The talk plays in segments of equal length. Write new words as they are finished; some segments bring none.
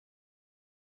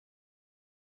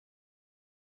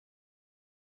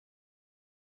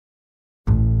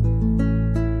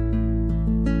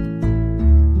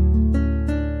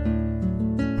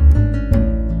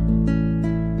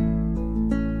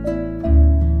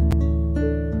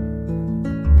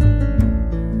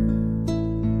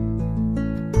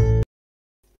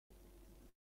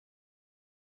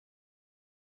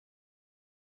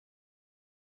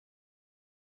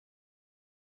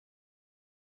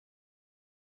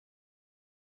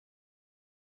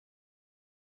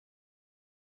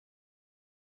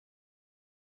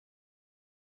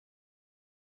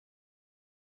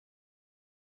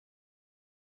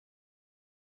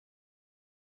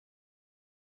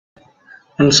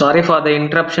I'm sorry for the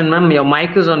interruption, ma'am. Your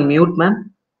mic is on mute,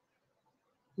 ma'am.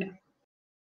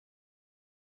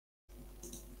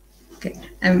 Okay,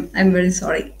 I'm very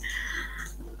sorry.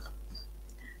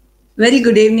 Very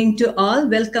good evening to all.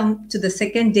 Welcome to the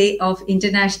second day of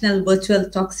International Virtual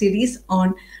Talk Series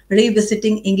on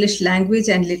Revisiting English Language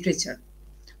and Literature.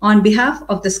 On behalf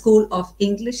of the School of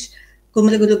English,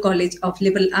 Kumalaguru College of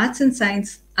Liberal Arts and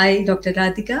Science, I, Dr.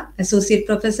 Radhika, Associate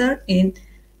Professor in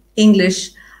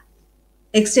English,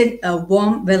 extend a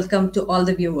warm welcome to all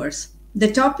the viewers. The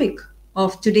topic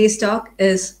of today's talk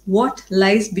is what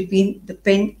lies between the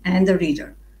pen and the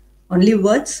reader. Only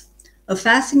words, a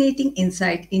fascinating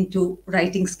insight into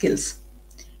writing skills.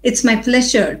 It's my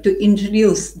pleasure to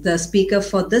introduce the speaker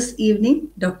for this evening,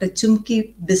 Dr.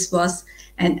 Chumki Biswas,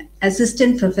 an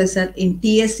assistant professor in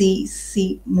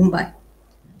TSEC Mumbai.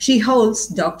 She holds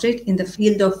doctorate in the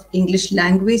field of English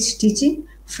language teaching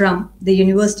from the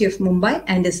University of Mumbai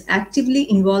and is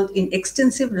actively involved in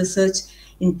extensive research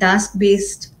in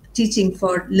task-based teaching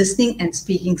for listening and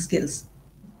speaking skills.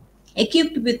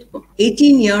 Equipped with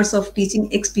 18 years of teaching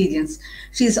experience,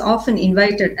 she is often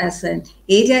invited as an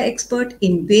area expert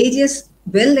in various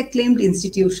well-acclaimed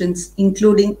institutions,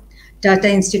 including Tata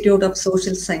Institute of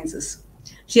Social Sciences.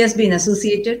 She has been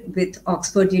associated with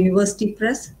Oxford University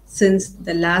Press since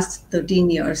the last 13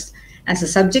 years as a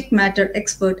subject matter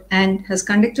expert and has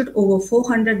conducted over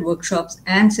 400 workshops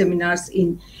and seminars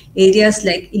in areas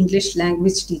like English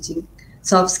language teaching,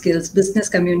 soft skills, business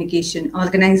communication,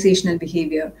 organizational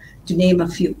behavior, to name a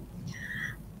few.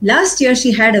 Last year,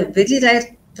 she had a very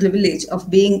rare privilege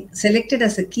of being selected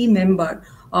as a key member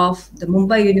of the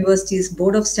Mumbai University's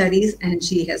Board of Studies, and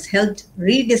she has helped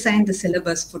redesign the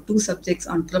syllabus for 2 subjects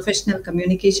on professional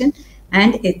communication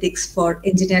and ethics for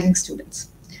engineering students.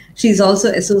 She is also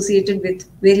associated with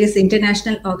various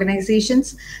international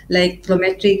organizations like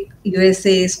Prometric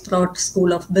USA, Sprott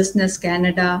School of Business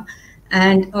Canada,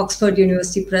 and Oxford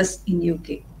University Press in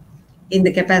UK in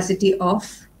the capacity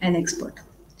of an expert.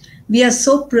 We are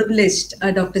so privileged,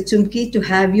 Dr. Chumki, to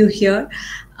have you here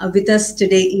with us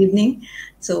today evening.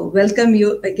 So welcome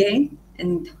you again,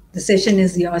 and the session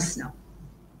is yours now.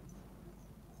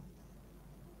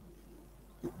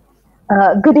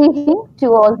 Good evening to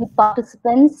all the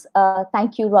participants.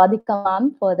 Thank you, Radhika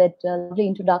ma'am, for that lovely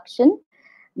introduction.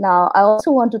 Now, I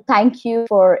also want to thank you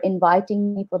for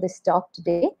inviting me for this talk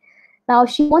today. Now,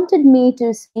 she wanted me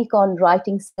to speak on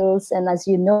writing skills, and as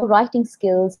you know, writing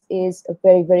skills is a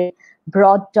very, very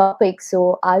broad topic,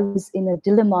 so I was in a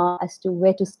dilemma as to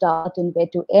where to start and where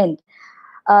to end.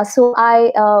 So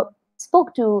I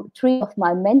spoke to 3 of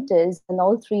my mentors, and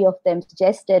all 3 of them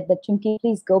suggested that, Chumki,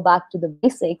 please go back to the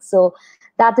basics. So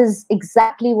that is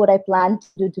exactly what I plan to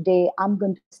do today. I'm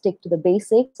going to stick to the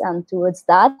basics, and towards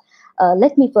that,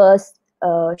 let me first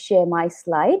share my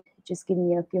slide. Just give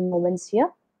me a few moments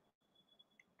here.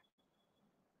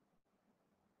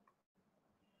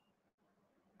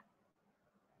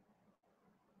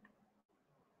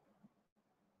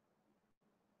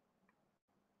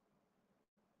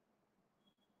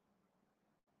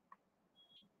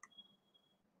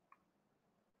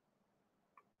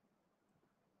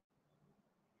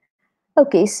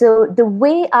 Okay, so the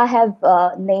way I have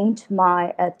named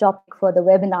my topic for the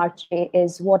webinar today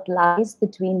is what lies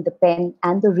between the pen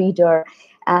and the reader,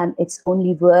 and it's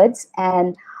only words.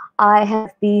 And I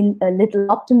have been a little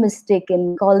optimistic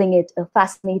in calling it a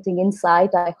fascinating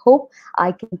insight. I hope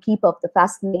I can keep up the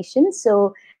fascination.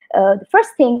 So the first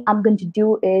thing I'm going to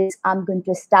do is I'm going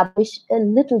to establish a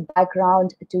little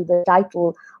background to the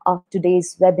title of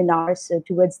today's webinar. So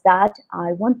towards that,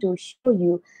 I want to show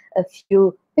you a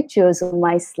few pictures on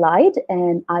my slide,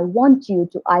 and I want you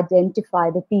to identify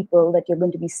the people that you're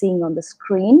going to be seeing on the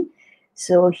screen.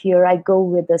 So here I go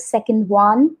with the second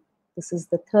one. This is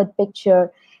the third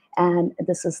picture, and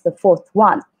this is the fourth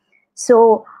one.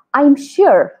 So I'm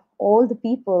sure all the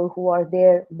people who are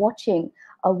there watching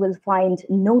will find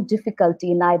no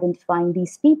difficulty in identifying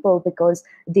these people because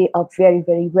they are very,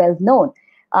 very well known.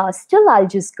 Still, I'll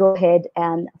just go ahead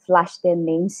and flash their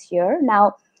names here.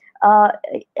 Now,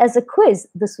 as a quiz,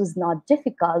 this was not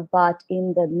difficult, but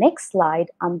in the next slide,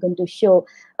 I'm going to show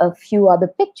a few other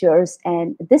pictures,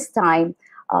 and this time,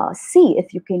 see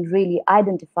if you can really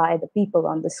identify the people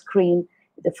on the screen.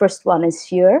 The first one is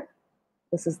here.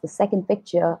 This is the second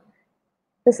picture.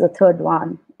 This is the third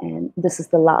one, and this is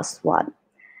the last one.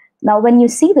 Now, when you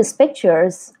see these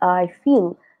pictures, I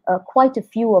feel quite a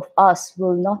few of us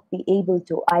will not be able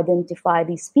to identify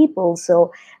these people.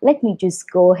 So let me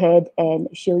just go ahead and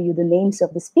show you the names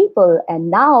of these people. And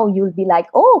now you'll be like,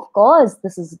 oh, of course,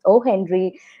 this is O.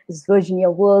 Henry, this is Virginia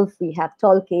Woolf, we have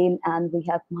Tolkien, and we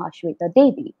have Mahashweta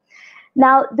Devi.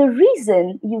 Now, the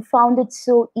reason you found it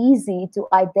so easy to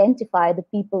identify the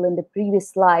people in the previous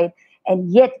slide and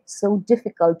yet so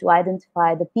difficult to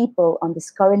identify the people on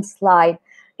this current slide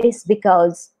is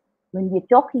because when we're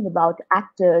talking about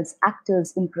actors,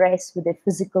 actors impress with their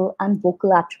physical and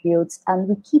vocal attributes, and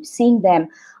we keep seeing them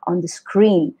on the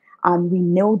screen and we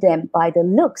know them by the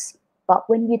looks. But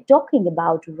when we're talking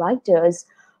about writers,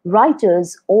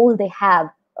 writers, all they have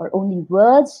are only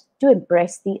words to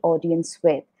impress the audience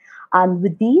with. And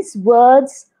with these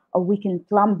words, we can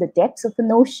plumb the depths of an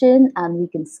ocean and we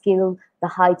can scale the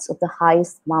heights of the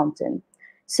highest mountain.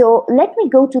 So let me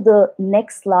go to the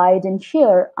next slide, and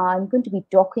here I'm going to be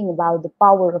talking about the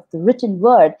power of the written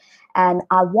word. And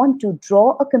I want to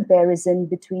draw a comparison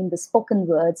between the spoken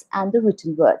words and the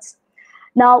written words.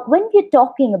 Now, when we're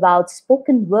talking about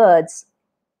spoken words,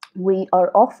 we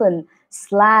are often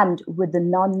slammed with the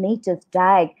non-native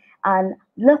tag, and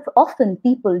often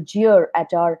people jeer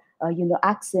at our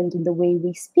accent in the way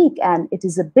we speak. And it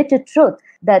is a bitter truth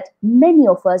that many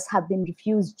of us have been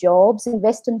refused jobs in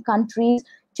Western countries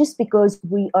just because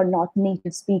we are not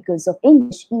native speakers of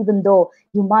English, even though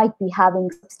you might be having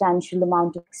a substantial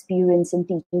amount of experience in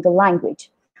teaching the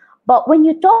language. But when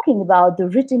you're talking about the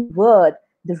written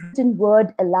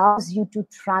word allows you to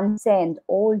transcend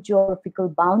all geographical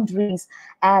boundaries,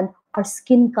 and our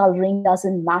skin coloring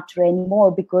doesn't matter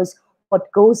anymore because what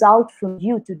goes out from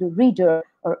you to the reader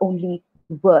are only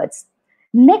words.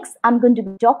 Next, I'm going to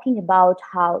be talking about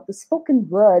how the spoken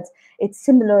words, it's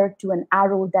similar to an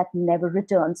arrow that never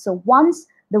returns. So once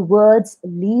the words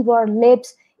leave our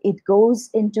lips, it goes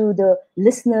into the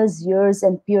listener's ears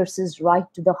and pierces right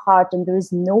to the heart, and there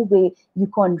is no way you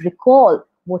can recall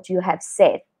what you have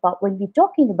said. But when we're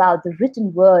talking about the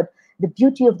written word, the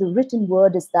beauty of the written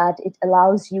word is that it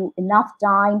allows you enough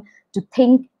time to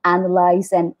think,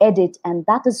 analyze, and edit. And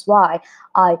that is why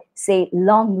I say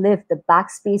long live the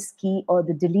backspace key or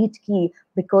the delete key,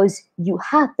 because you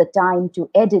have the time to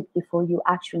edit before you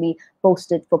actually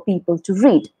post it for people to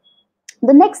read.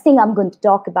 The next thing I'm going to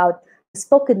talk about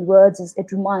spoken words is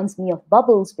it reminds me of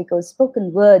bubbles, because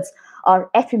spoken words are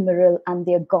ephemeral and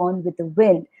they're gone with the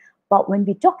wind. But when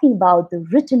we're talking about the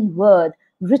written word,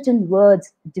 written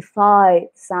words defy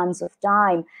sands of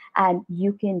time, and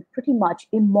you can pretty much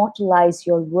immortalize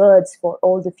your words for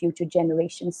all the future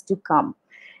generations to come.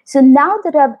 So now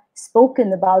that I've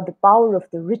spoken about the power of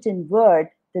the written word,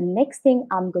 the next thing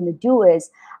I'm going to do is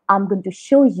I'm going to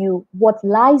show you what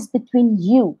lies between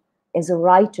you as a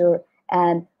writer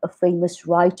and a famous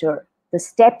writer. The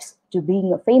steps to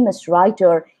being a famous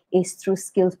writer is through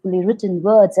skillfully written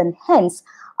words, and hence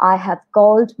I have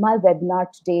called my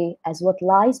webinar today as what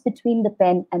lies between the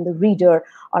pen and the reader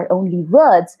are only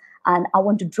words. And I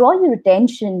want to draw your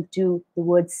attention to the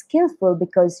word skillful,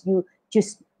 because you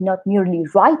just not merely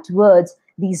write words,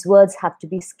 these words have to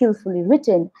be skillfully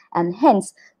written. And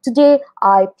hence, today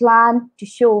I plan to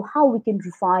show how we can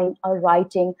refine our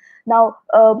writing. Now,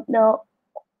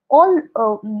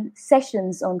 all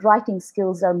sessions on writing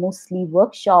skills are mostly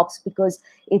workshops, because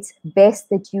it's best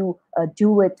that you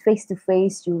do it face to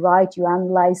face. You write, you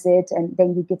analyze it, and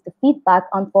then you give the feedback.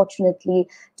 Unfortunately,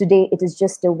 today it is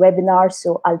just a webinar,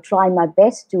 so I'll try my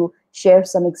best to share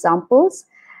some examples.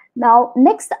 Now,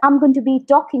 next, I'm going to be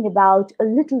talking about a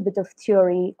little bit of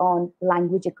theory on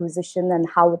language acquisition and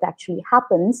how it actually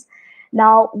happens.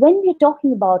 Now, when we're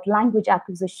talking about language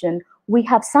acquisition, we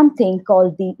have something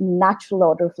called the natural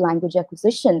order of language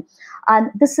acquisition. And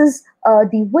this is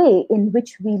the way in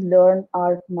which we learn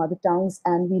our mother tongues,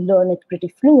 and we learn it pretty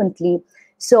fluently.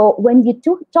 So when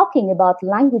you're talking about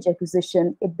language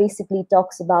acquisition, it basically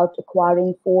talks about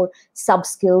acquiring 4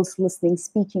 sub-skills: listening,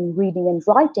 speaking, reading, and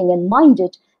writing. And mind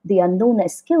it, they are known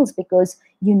as skills because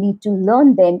you need to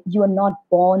learn them. You are not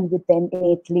born with them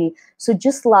innately. So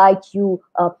just like you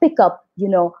pick up,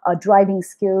 driving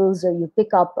skills, or you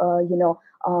pick up,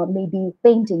 maybe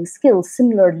painting skills,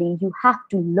 similarly, you have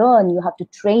to learn, you have to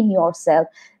train yourself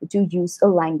to use a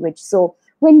language. So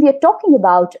when we are talking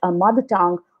about a mother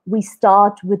tongue, we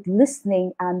start with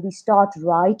listening, and we start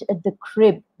right at the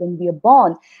crib when we are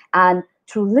born. And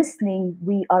through listening,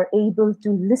 we are able to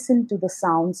listen to the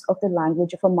sounds of the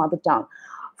language of a mother tongue.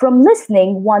 From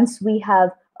listening, once we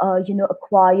have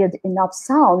acquired enough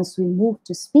sounds, we move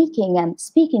to speaking, and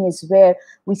speaking is where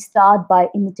we start by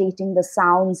imitating the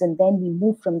sounds, and then we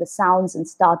move from the sounds and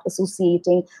start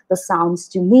associating the sounds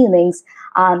to meanings.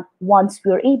 And once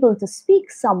we're able to speak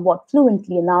somewhat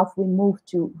fluently enough, we move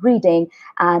to reading,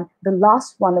 and the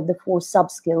last one of the 4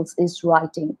 sub-skills is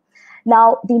writing.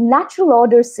 Now, the natural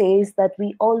order says that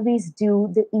we always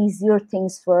do the easier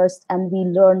things first and we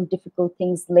learn difficult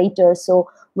things later. So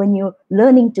when you're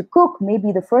learning to cook,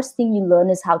 maybe the first thing you learn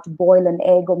is how to boil an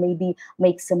egg or maybe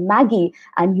make some Maggi,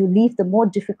 and you leave the more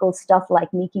difficult stuff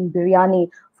like making biryani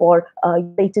for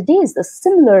later days.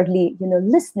 Similarly,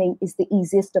 listening is the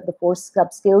easiest of the 4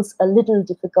 sub skills, a little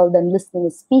difficult than listening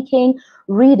is speaking,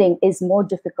 reading is more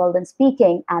difficult than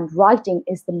speaking, and writing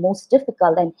is the most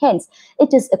difficult, and hence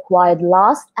it is acquired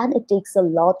last, and it takes a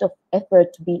lot of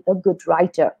effort to be a good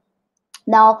writer.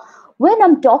 Now, when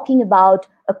I'm talking about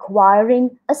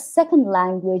acquiring a second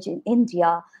language in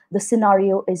India, the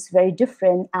scenario is very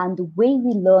different, and the way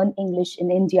we learn English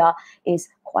in India is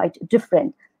quite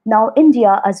different. Now,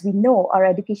 India, as we know, our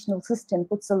educational system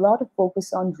puts a lot of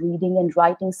focus on reading and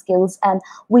writing skills, and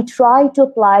we try to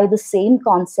apply the same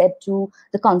concept to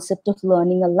the concept of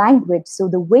learning a language. So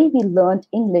the way we learned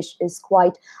English is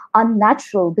quite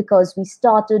unnatural because we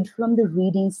started from the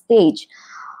reading stage.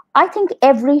 I think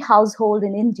every household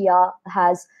in India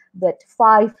has that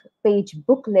 5-page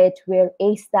booklet where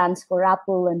A stands for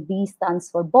apple and B stands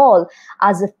for ball,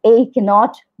 as if A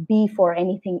cannot be for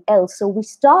anything else. So we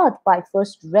start by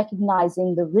first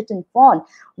recognizing the written font.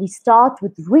 We start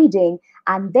with reading,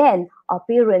 and then our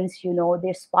parents, they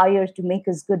aspire to make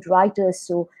us good writers.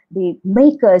 So they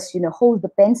make us, hold the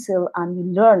pencil, and we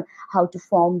learn how to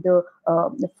form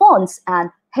the fonts, and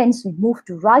hence we move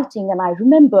to writing. And I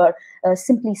remember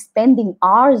simply spending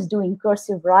hours doing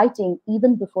cursive writing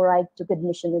even before I took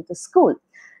admission into school.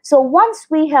 So once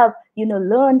we have,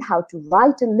 learned how to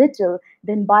write a little,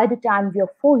 then by the time we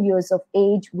are 4 years of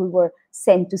age, we were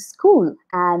sent to school.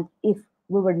 And if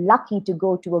we were lucky to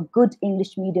go to a good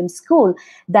English medium school,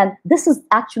 then this is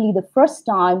actually the first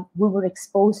time we were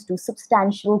exposed to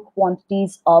substantial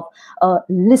quantities of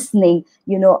listening.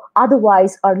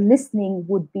 Otherwise our listening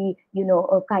would be,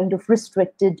 kind of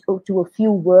restricted to a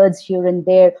few words here and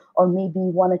there, or maybe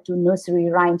 1 or 2 nursery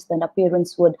rhymes that our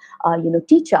parents would,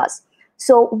 teach us.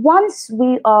 So once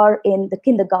we are in the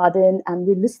kindergarten and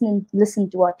we listen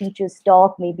to our teachers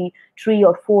talk maybe 3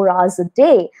 or 4 hours a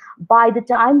day, by the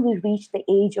time we reach the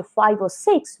age of 5 or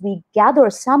 6, we gather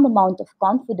some amount of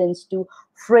confidence to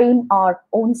frame our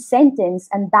own sentence.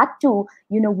 And that too,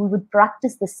 we would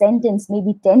practice the sentence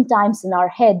maybe 10 times in our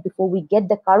head before we get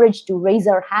the courage to raise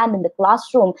our hand in the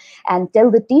classroom and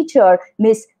tell the teacher,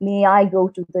 "Miss, may I go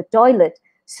to the toilet?"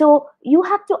 So you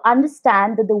have to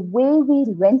understand that the way we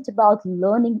went about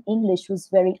learning English was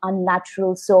very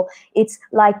unnatural. So it's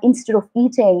like instead of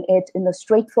eating it in a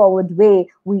straightforward way,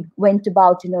 we went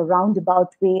about in a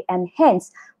roundabout way. And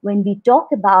hence, when we talk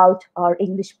about our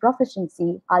English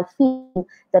proficiency, I feel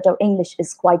that our English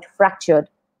is quite fractured.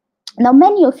 Now,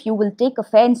 many of you will take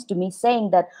offense to me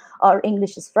saying that our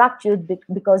English is fractured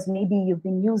because maybe you've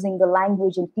been using the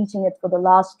language and teaching it for the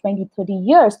last 20, 30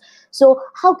 years. So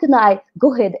how can I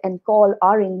go ahead and call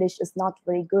our English is not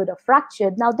very good or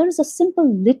fractured? Now, there's a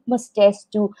simple litmus test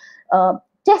to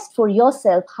test for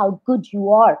yourself how good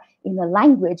you are in a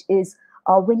language is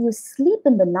when you sleep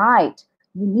in the night,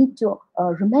 you need to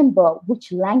remember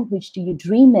which language do you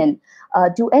dream in.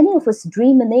 Do any of us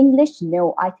dream in English?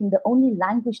 No, I think the only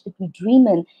language that we dream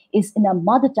in is in our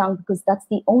mother tongue, because that's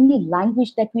the only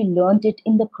language that we learned it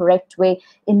in the correct way,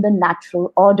 in the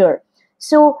natural order.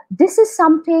 So this is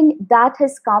something that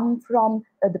has come from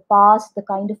the past, the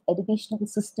kind of educational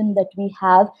system that we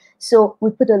have. So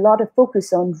we put a lot of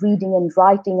focus on reading and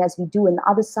writing as we do in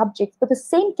other subjects, but the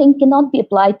same thing cannot be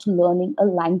applied to learning a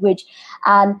language.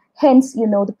 And hence,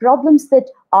 the problems that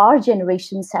our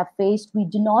generations have faced, we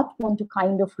do not want to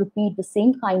kind of visit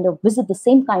the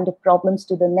same kind of problems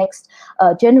to the next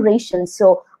generation.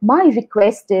 So my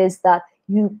request is that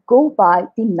you go by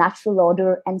the natural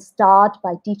order and start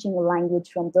by teaching a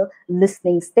language from the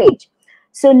listening stage.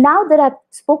 So now that I've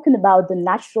spoken about the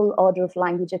natural order of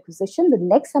language acquisition, the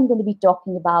next I'm going to be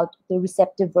talking about the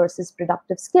receptive versus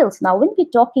productive skills. Now, when we're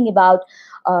talking about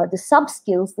the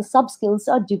sub-skills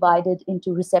are divided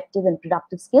into receptive and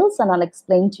productive skills, and I'll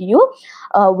explain to you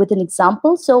with an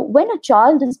example. So when a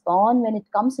child is born, when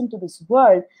it comes into this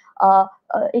world,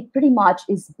 it pretty much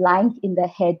is blank in the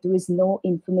head. There is no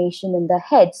information in the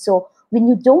head. So when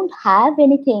you don't have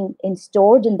anything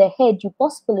stored in the head, you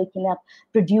possibly cannot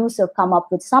produce or come up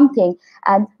with something.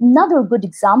 And another good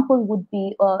example would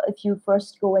be if you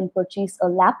first go and purchase a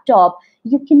laptop,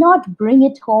 you cannot bring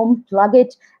it home, plug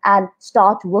it, and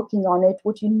start working on it.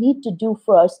 What you need to do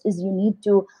first is you need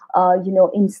to,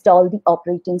 install the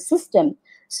operating system.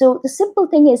 So the simple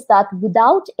thing is that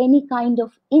without any kind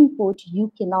of input,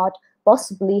 you cannot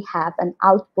possibly have an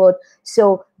output. So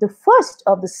the first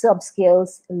of the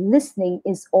sub-skills, listening,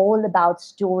 is all about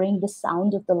storing the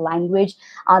sound of the language.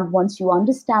 And once you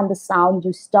understand the sound,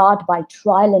 you start by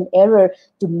trial and error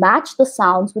to match the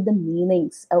sounds with the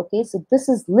meanings. Okay, so this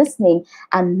is listening,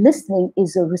 and listening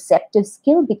is a receptive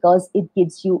skill because it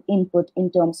gives you input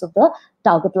in terms of the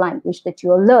target language that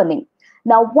you are learning.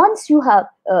 Now, once you have,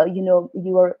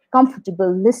 you are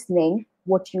comfortable listening,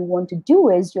 what you want to do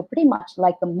is you're pretty much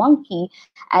like a monkey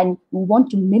and you want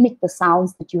to mimic the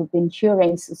sounds that you've been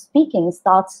hearing. So speaking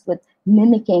starts with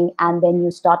mimicking, and then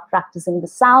you start practicing the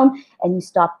sound and you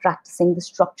start practicing the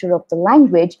structure of the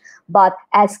language. But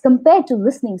as compared to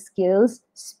listening skills,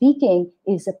 speaking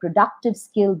is a productive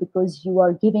skill because you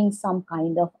are giving some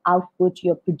kind of output,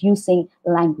 you're producing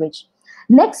language.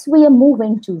 Next, we are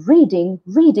moving to reading.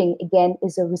 Reading, again,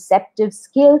 is a receptive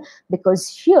skill because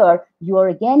here you are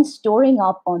again storing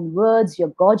up on words,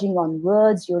 you're gauging on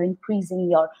words, you're increasing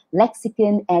your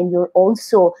lexicon, and you're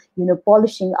also,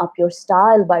 polishing up your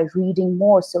style by reading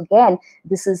more. So again,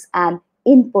 this is an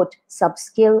input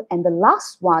sub-skill. And the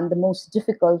last one, the most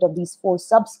difficult of these 4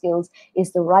 sub-skills,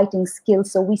 is the writing skill.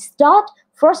 So we start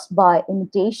first by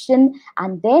imitation,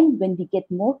 and then when we get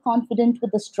more confident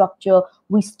with the structure,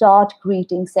 we start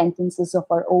creating sentences of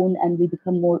our own and we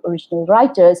become more original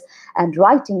writers. And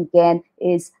writing, again,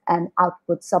 is an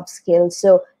output sub-skill.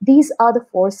 So these are the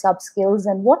 4 sub-skills.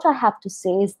 And what I have to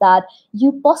say is that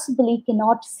you possibly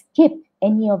cannot skip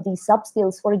any of these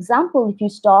sub-skills. For example, if you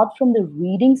start from the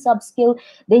reading sub-skill,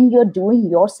 then you're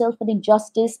doing yourself an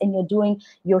injustice and you're doing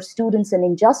your students an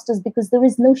injustice, because there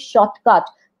is no shortcut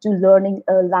to learning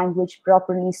a language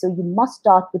properly. So you must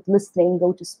start with listening,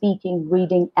 go to speaking,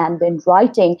 reading, and then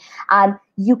writing. And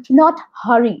you cannot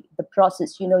hurry the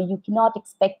process. You cannot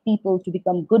expect people to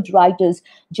become good writers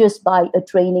just by a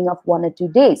training of 1 or 2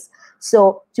 days.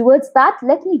 So towards that,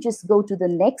 let me just go to the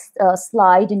next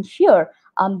slide. And here,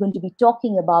 I'm going to be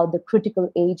talking about the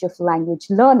critical age of language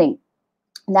learning.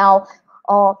 Now,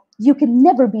 you can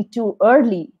never be too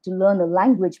early to learn a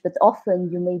language, but often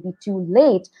you may be too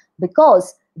late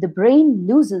because the brain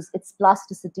loses its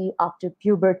plasticity after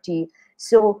puberty.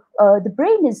 So the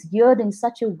brain is geared in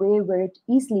such a way where it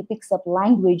easily picks up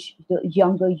language the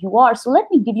younger you are. So let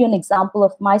me give you an example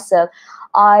of myself.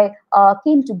 I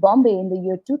came to Bombay in the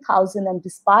year 2000, and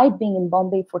despite being in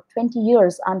Bombay for 20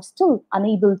 years, I'm still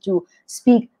unable to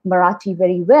speak Marathi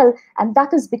very well. And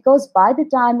that is because by the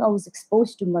time I was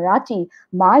exposed to Marathi,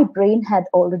 my brain had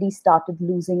already started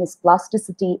losing its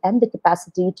plasticity and the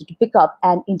capacity to pick up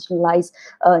and internalize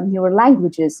newer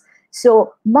languages.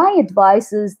 So my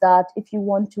advice is that if you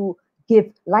want to give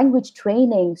language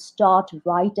training, start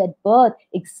right at birth,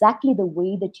 exactly the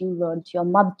way that you learned your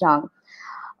mother tongue.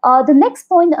 The next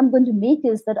point I'm going to make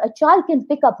is that a child can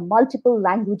pick up multiple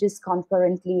languages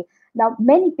concurrently. Now,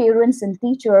 many parents and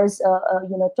teachers,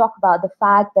 talk about the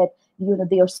fact that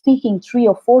they are speaking 3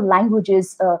 or 4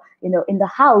 languages, in the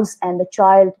house, and the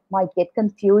child might get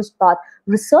confused. But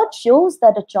research shows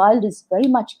that a child is very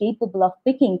much capable of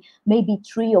picking maybe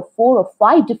 3 or 4 or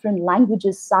 5 different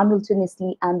languages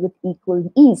simultaneously and with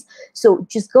equal ease. So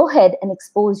just go ahead and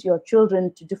expose your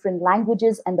children to different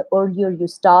languages, and the earlier you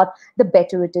start, the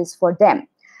better it is for them.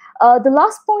 The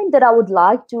last point that I would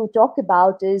like to talk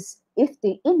about is if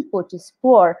the input is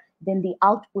poor, then the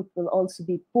output will also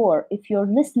be poor. If you're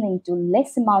listening to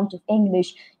less amount of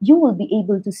English, you will be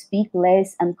able to speak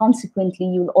less, and consequently,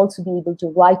 you'll also be able to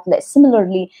write less.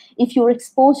 Similarly, if you're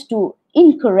exposed to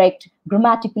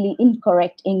grammatically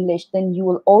incorrect English, then you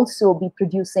will also be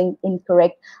producing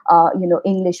incorrect,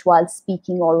 English while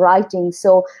speaking or writing.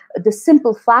 So the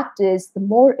simple fact is, the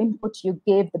more input you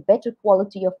give, the better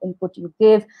quality of input you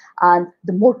give, and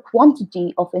the more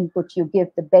quantity of input you give,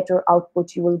 the better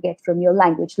output you will get from your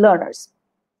language learners.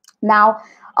 Now,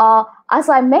 as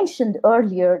I mentioned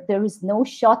earlier, there is no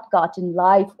shortcut in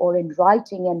life or in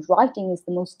writing, and writing is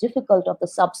the most difficult of the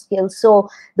sub-skills. So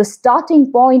the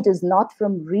starting point is not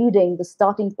from reading, the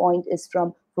starting point is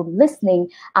from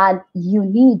listening, and you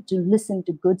need to listen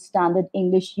to good standard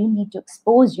English. You need to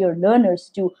expose your learners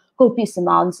to copious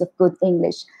amounts of good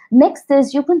English. Next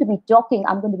is I'm going to be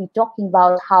talking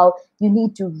about how you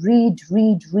need to read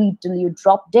till you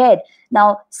drop dead.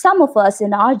 Now, some of us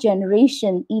in our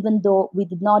generation, even though we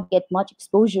did not get much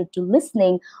exposure to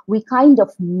listening, we kind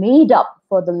of made up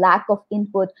for the lack of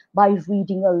input by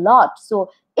reading a lot. So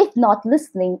if not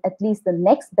listening, at least the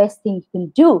next best thing you can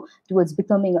do towards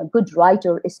becoming a good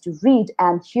writer is to read.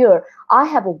 And here I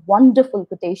have a wonderful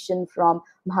quotation from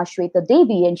Mahashweta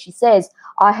Devi, and she says,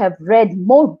 "I have read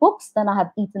more books than I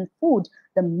have eaten food.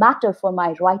 The matter for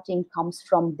my writing comes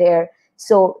from there."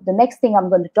 So the next thing I'm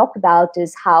going to talk about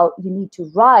is how you need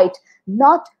to write,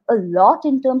 not a lot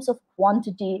in terms of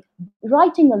quantity.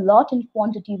 Writing a lot in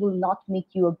quantity will not make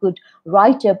you a good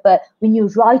writer, but when you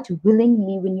write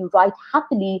willingly, when you write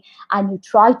happily, and you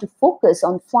try to focus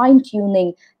on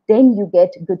fine-tuning, then you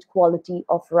get good quality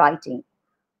of writing.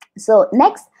 So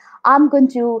next, I'm going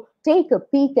to take a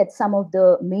peek at some of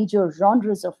the major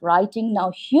genres of writing.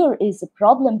 Now, here is a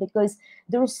problem because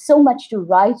there is so much to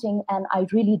writing, and I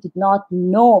really did not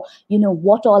know,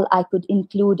 what all I could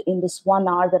include in this 1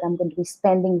 hour that I'm going to be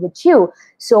spending with you.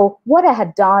 So what I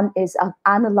had done is I've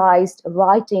analyzed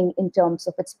writing in terms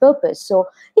of its purpose. So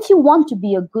if you want to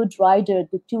be a good writer,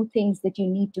 the two things that you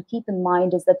need to keep in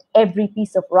mind is that every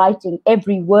piece of writing,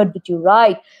 every word that you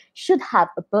write should have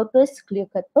a purpose,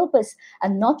 clear-cut purpose.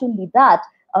 And not only that,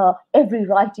 every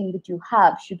writing that you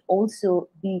have should also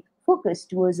be focused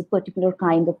towards a particular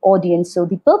kind of audience. So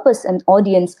the purpose and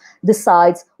audience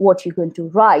decides what you're going to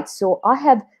write. So I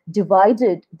have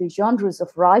divided the genres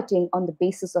of writing on the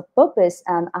basis of purpose,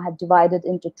 and I have divided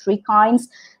into 3 kinds.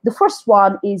 The first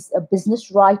one is a business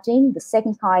writing. The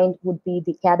second kind would be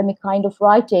the academic kind of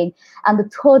writing. And the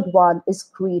third one is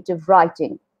creative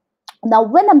writing. Now,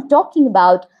 when I'm talking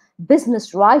about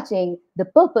business writing, the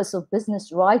purpose of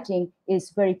business writing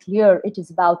is very clear. It is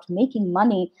about making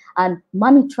money, and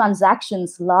money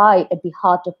transactions lie at the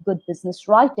heart of good business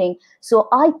writing. So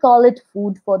I call it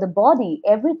food for the body.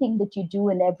 Everything that you do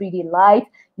in everyday life,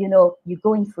 you're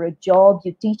going for a job,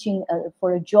 you're teaching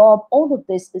for a job, all of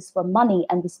this is for money,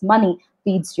 and this money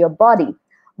feeds your body.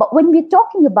 But when we're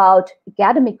talking about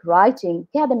academic writing,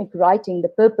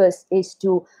 the purpose is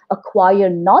to acquire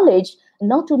knowledge,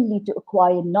 not only to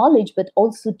acquire knowledge, but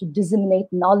also to disseminate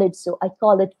knowledge. So I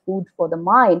call it food for the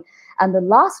mind. And the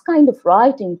last kind of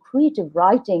writing, creative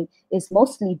writing, is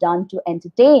mostly done to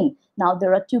entertain. Now,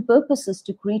 there are 2 purposes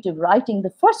to creative writing. The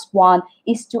first one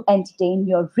is to entertain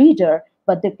your reader.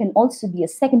 But there can also be a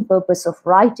second purpose of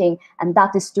writing, and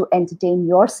that is to entertain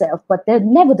yourself. But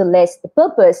nevertheless, the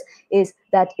purpose is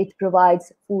that it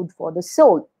provides food for the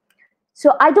soul.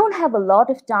 So I don't have a lot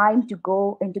of time to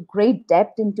go into great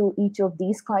depth into each of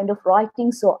these kind of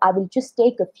writing. So I will just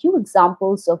take a few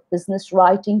examples of business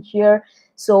writing here.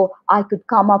 So I could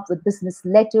come up with business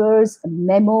letters,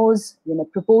 memos,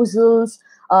 proposals,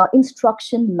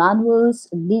 instruction manuals,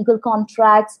 legal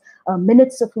contracts,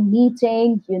 minutes of a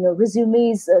meeting,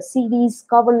 resumes, CVs,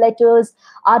 cover letters,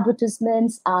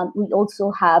 advertisements, and we also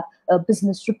have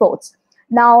business reports.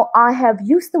 Now, I have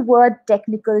used the word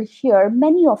technical here.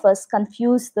 Many of us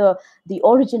confuse the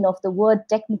origin of the word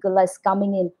technical as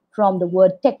coming in from the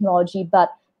word technology, but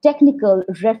technical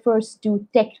refers to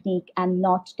technique and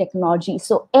not technology.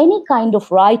 So any kind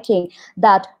of writing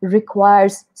that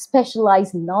requires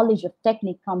specialized knowledge of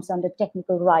technique comes under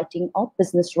technical writing or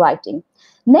business writing.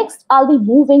 Next, I'll be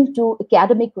moving to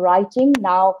academic writing.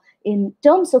 Now, in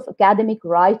terms of academic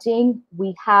writing,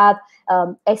 we have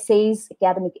essays,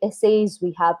 academic essays,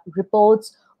 we have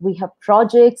reports, we have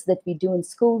projects that we do in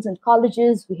schools and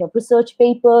colleges, we have research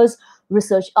papers,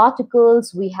 research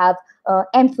articles, we have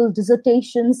MPhil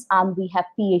dissertations, and we have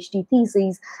PhD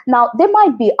theses. Now, there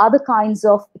might be other kinds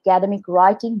of academic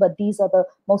writing, but these are the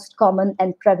most common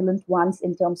and prevalent ones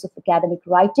in terms of academic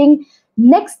writing.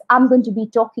 Next, I'm going to be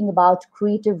talking about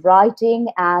creative writing,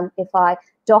 and if I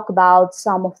talk about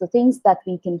some of the things that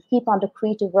we can keep under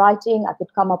creative writing, I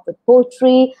could come up with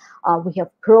poetry, we have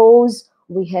prose,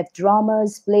 we have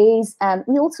dramas, plays, and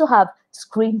we also have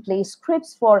screenplay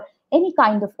scripts for any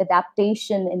kind of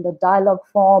adaptation in the dialogue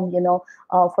form.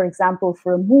 For example,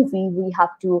 for a movie, we have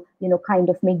to, kind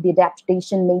of make the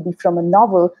adaptation maybe from a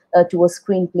novel to a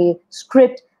screenplay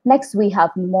script. Next, we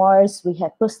have memoirs, we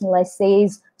have personal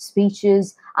essays,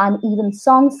 speeches, and even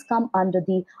songs come under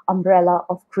the umbrella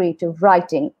of creative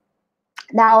writing.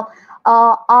 Now,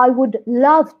 I would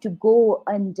love to go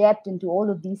in depth into all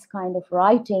of these kind of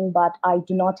writing, but I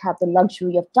do not have the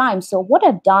luxury of time. So what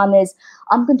I've done is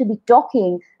I'm going to be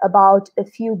talking about a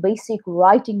few basic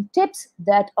writing tips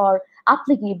that are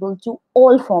applicable to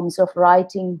all forms of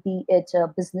writing, be it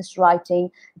business writing,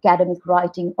 academic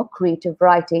writing, or creative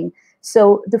writing.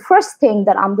 So the first thing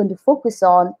that I'm going to focus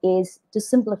on is to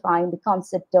simplifying the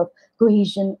concept of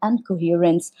cohesion and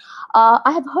coherence.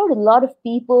 I have heard a lot of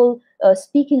people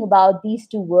speaking about these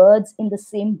 2 words in the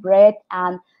same breath,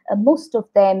 and most of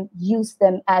them use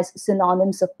them as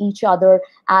synonyms of each other,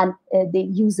 and they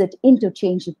use it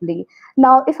interchangeably.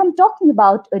 Now, if I'm talking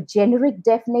about a generic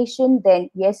definition, then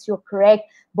yes, you're correct.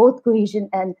 Both cohesion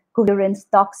and coherence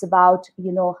talks about,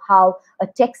 how a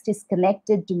text is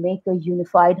connected to make a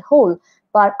unified whole.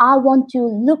 but I want to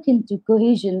look into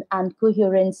cohesion and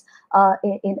coherence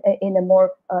in a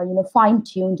more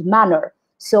fine-tuned manner.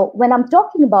 So when I'm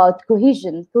talking about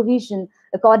cohesion,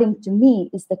 according to me,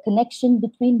 is the connection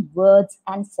between words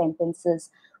and sentences.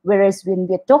 Whereas when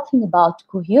we're talking about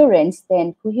coherence,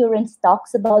 then coherence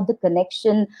talks about the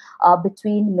connection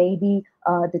between maybe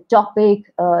the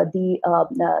topic,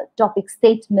 the topic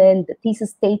statement, the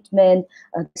thesis statement,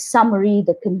 the summary,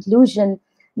 the conclusion.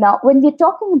 Now, when we're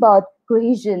talking about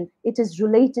cohesion, it is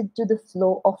related to the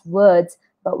flow of words.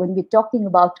 But when we're talking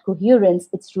about coherence,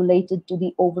 it's related to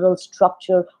the overall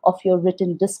structure of your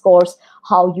written discourse,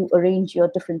 how you arrange your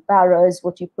different paras,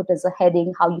 what you put as a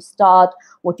heading, how you start,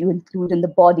 what you include in the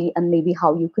body, and maybe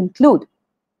how you conclude.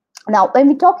 Now, when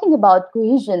we're talking about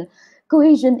cohesion,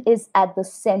 cohesion is at the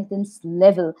sentence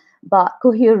level, but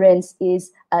coherence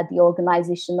is at the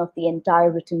organization of the entire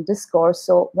written discourse.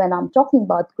 So when I'm talking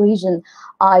about cohesion,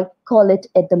 I call it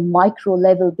at the micro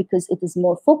level because it is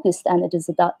more focused and it is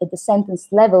at the sentence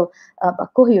level,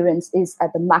 but coherence is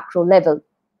at the macro level.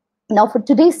 Now, for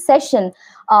today's session,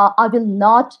 I will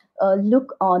not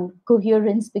look on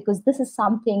coherence because this is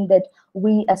something that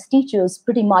we as teachers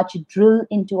pretty much drill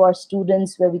into our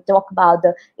students, where we talk about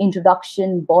the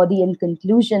introduction, body, and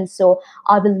conclusion. So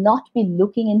I will not be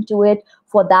looking into it.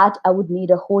 For that, I would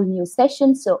need a whole new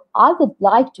session. So I would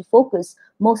like to focus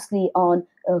mostly on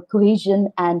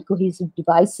cohesion and cohesive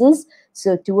devices.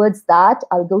 So towards that,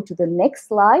 I'll go to the next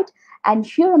slide. And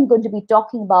here I'm going to be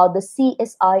talking about the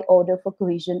CSI order for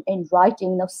cohesion in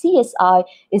writing. Now, CSI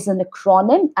is an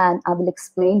acronym, and I will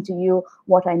explain to you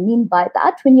what I mean by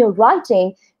that. When you're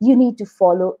writing, you need to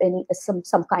follow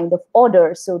some kind of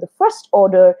order. So the first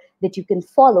order that you can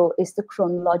follow is the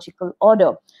chronological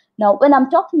order. Now, when I'm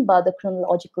talking about the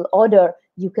chronological order,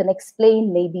 you can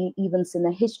explain maybe events in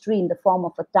a history in the form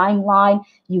of a timeline.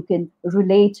 You can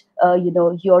relate,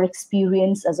 your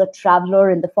experience as a traveler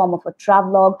in the form of a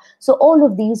travelogue. So all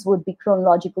of these would be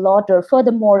chronological order.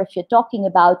 Furthermore, if you're talking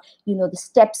about, the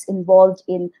steps involved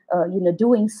in,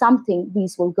 doing something,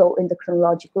 these will go in the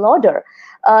chronological order.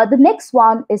 The next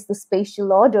one is the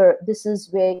spatial order. This is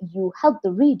where you help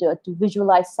the reader to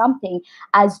visualize something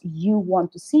as you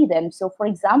want to see them. So, for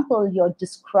example, you're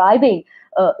describing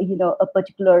a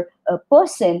particular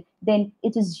person, then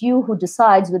it is you who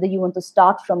decides whether you want to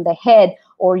start from the head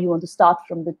or you want to start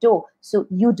from the toe. So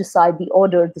you decide the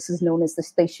order. This is known as the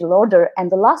spatial order.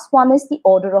 And the last one is the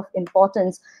order of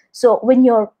importance. So when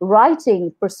you're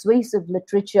writing persuasive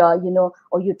literature,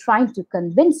 or you're trying to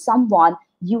convince someone,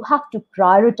 you have to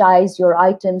prioritize your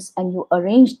items and you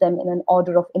arrange them in an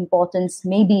order of importance.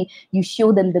 Maybe you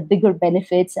show them the bigger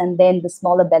benefits and then the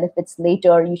smaller benefits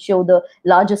later. You show the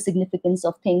larger significance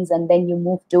of things and then you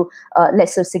move to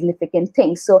lesser significant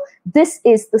things. So this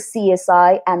is the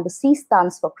CSI, and the C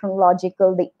stands for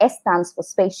chronological, the S stands for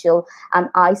spatial, and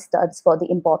I stands for the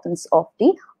importance of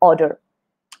the order.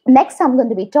 Next, I'm going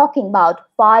to be talking about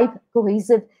 5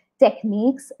 cohesive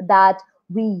techniques that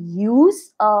we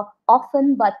use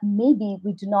often, but maybe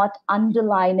we do not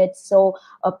underline it so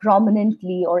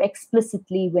prominently or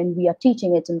explicitly when we are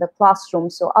teaching it in the classroom.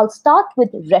 So I'll start with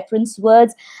reference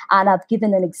words, and I've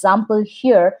given an example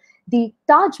here. The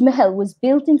Taj Mahal was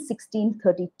built in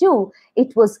 1632.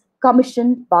 It was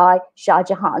commissioned by Shah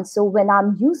Jahan. So when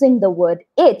I'm using the word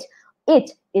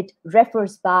it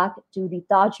refers back to the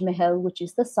Taj Mahal, which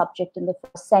is the subject in the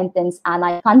first sentence, and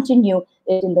I continue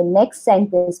it in the next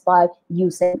sentence by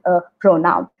using a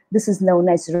pronoun. This is known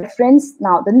as reference.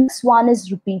 Now, the next one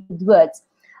is repeated words.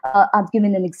 I've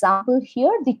given an example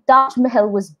here. The Taj Mahal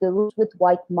was built with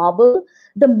white marble.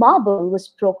 The marble was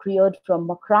procured from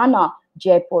Makrana,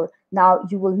 Jaipur. Now,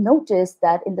 you will notice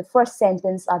that in the first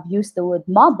sentence, I've used the word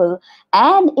marble,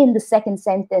 and in the second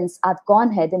sentence, I've gone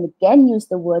ahead and again used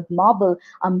the word marble.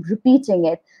 I'm repeating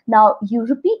it. Now, you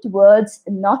repeat words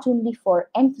not only for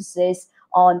emphasis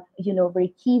on,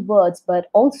 very key words, but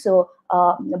also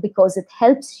because it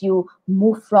helps you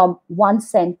move from one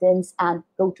sentence and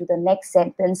go to the next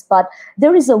sentence. But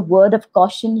there is a word of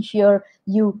caution here.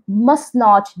 You must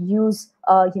not use,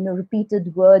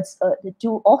 repeated words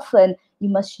too often. You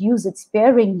must use it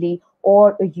sparingly,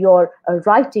 or your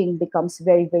writing becomes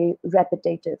very, very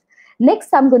repetitive. Next,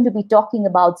 I'm going to be talking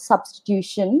about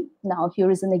substitution. Now, here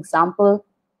is an example.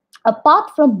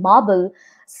 Apart from marble,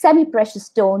 semi-precious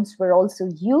stones were also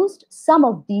used. Some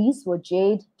of these were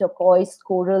jade, turquoise,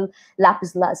 coral,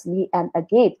 lapis lazuli, and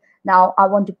agate. Now, I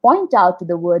want to point out to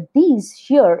the word these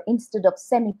here. Instead of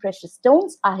semi-precious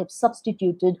stones, I have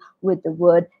substituted with the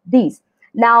word these.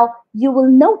 Now, you will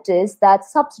notice that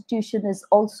substitution is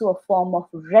also a form of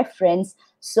reference.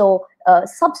 So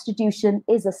substitution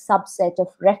is a subset of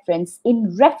reference.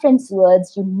 In reference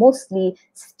words, you mostly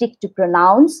stick to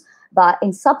pronouns, but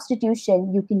in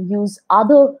substitution, you can use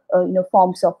other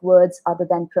forms of words other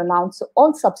than pronouns. So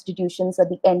all substitutions at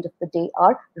the end of the day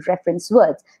are reference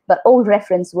words, but all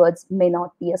reference words may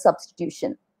not be a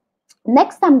substitution.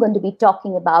 Next, I'm going to be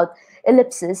talking about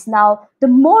ellipsis. Now, the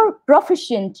more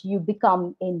proficient you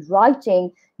become in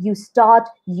writing, you start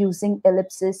using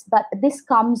ellipsis, but this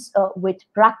comes with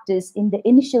practice. In the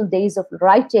initial days of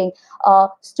writing,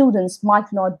 students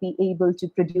might not be able to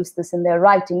produce this in their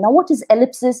writing. Now, what is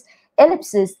ellipsis?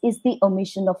 Ellipsis is the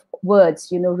omission of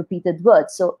words, repeated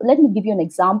words. So let me give you an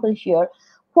example here.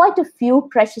 Quite a few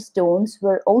precious stones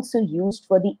were also used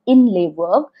for the inlay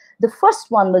work. The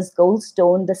first one was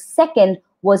goldstone. The second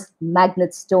was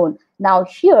magnet stone. Now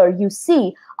here you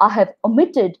see I have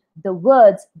omitted the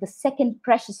words, the second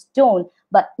precious stone,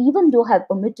 but even though I have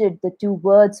omitted the two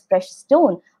words precious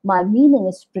stone, my meaning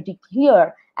is pretty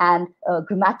clear, and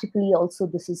grammatically also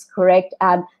this is correct,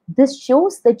 and this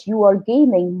shows that you are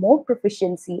gaining more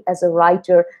proficiency as a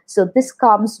writer. So this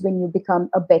comes when you become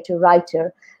a better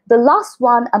writer. The last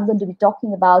one I'm going to be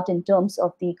talking about in terms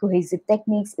of the cohesive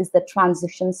techniques is the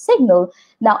transition signal.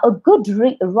 Now, a good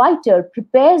writer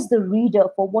prepares the reader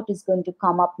for what is going to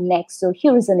come up next. So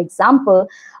here is an example.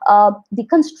 The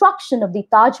construction of the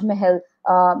Taj Mahal.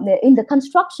 In the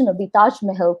construction of the Taj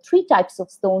Mahal, 3 types of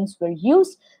stones were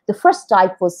used. The first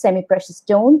type was semi-precious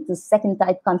stone. The second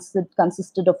type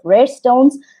consisted of rare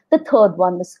stones. The third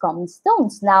one was common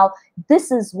stones. Now,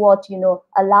 this is what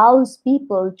allows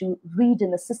people to read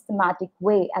in a systematic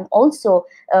way, and also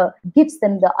gives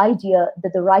them the idea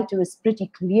that the writer is pretty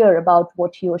clear about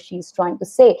what he or she is trying to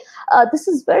say. This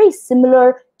is very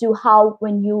similar to how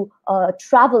when you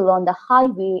travel on the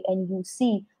highway and you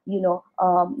see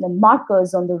the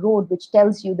markers on the road which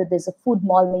tells you that there's a food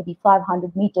mall maybe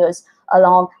 500 meters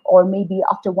along, or maybe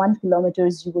after 1 kilometer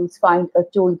you will find a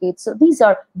toll gate. So these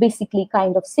are basically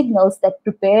kind of signals that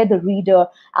prepare the reader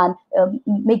and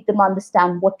make them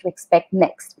understand what to expect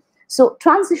next. So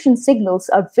transition signals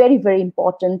are very, very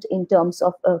important in terms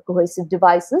of cohesive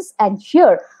devices. And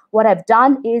here, what I've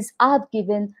done is I've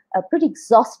given a pretty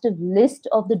exhaustive list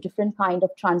of the different kind of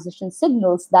transition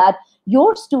signals that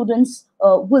your students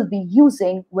will be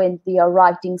using when they are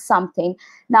writing something.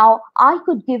 Now, I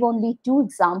could give only 2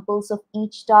 examples of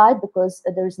each type because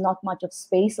there is not much of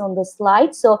space on the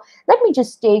slide. So let me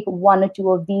just take 1 or 2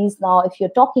 of these. Now, if you're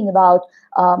talking about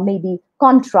maybe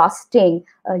contrasting,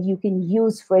 you can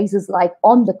use phrases like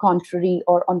on the contrary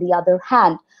or on the other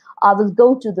hand. I will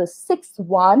go to the 6th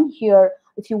one here.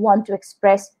 If you want to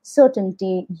express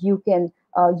certainty, you can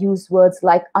use words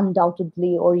like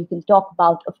undoubtedly, or you can talk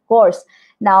about of course.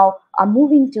 Now, I'm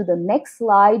moving to the next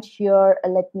slide here.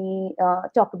 Let me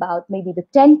talk about maybe the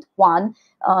 10th one.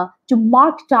 To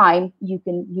mark time, you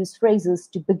can use phrases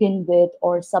to begin with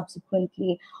or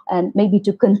subsequently, and maybe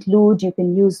to conclude, you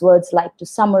can use words like to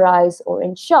summarize or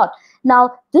in short.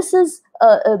 Now, this is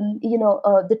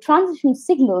the transition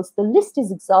signals. The list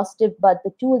is exhaustive, but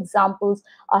the 2 examples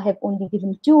I have only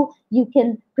given 2. You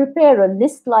can prepare a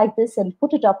list like this and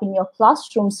put it up in your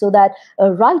classroom so that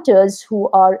writers who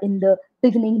are in the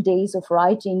beginning days of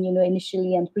writing,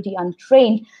 initially and pretty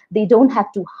untrained, they don't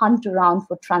have to hunt around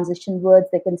for transition words.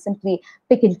 They can simply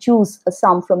pick and choose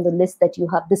some from the list that you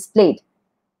have displayed.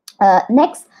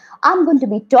 Next, I'm going to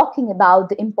be talking about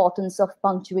the importance of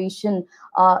punctuation.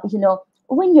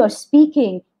 When you're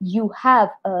speaking, you have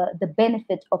the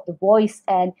benefit of the voice,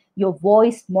 and your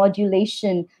voice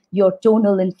modulation, your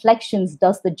tonal inflections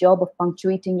does the job of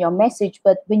punctuating your message.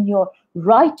 But when you're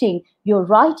writing, your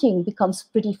writing becomes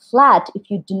pretty flat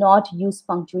if you do not use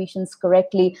punctuations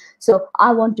correctly. So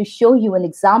I want to show you an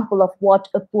example of what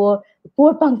a poor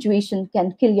punctuation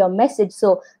can kill your message.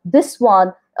 So this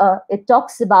one, it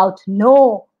talks about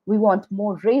no, we want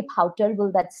more rape, how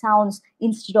terrible that sounds,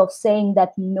 instead of saying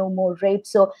that no more rape.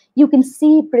 So you can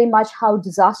see pretty much how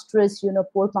disastrous,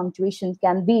 poor punctuation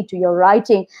can be to your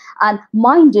writing. And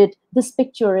mind it, this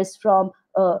picture is from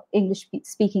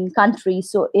English-speaking country.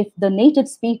 So if the native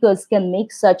speakers can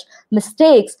make such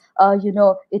mistakes,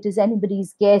 it is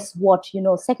anybody's guess what,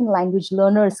 second language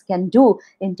learners can do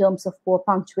in terms of poor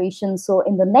punctuation. So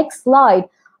in the next slide,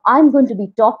 I'm going to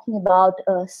be talking about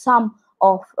some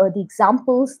of the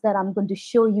examples that I'm going to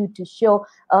show you to show,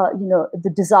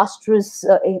 the disastrous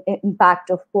impact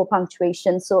of poor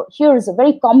punctuation. So here is a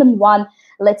very common one.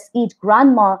 Let's eat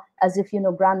grandma, as if,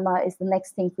 grandma is the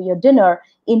next thing for your dinner,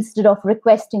 instead of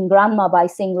requesting grandma by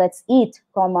saying, let's eat,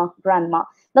 grandma.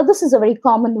 Now, this is a very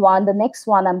common one. The next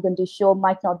one I'm going to show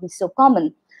might not be so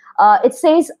common. It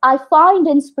says, I find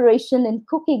inspiration in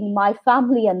cooking my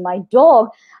family and my dog.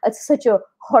 It's such a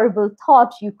horrible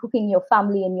thought, you cooking your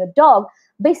family and your dog.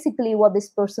 Basically, what this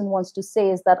person wants to say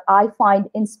is that I find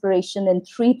inspiration in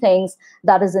three things,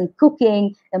 that is in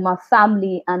cooking, in my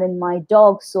family, and in my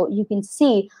dog. So you can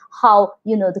see how,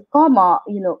 the comma,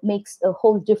 makes a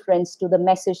whole difference to the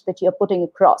message that you're putting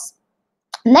across.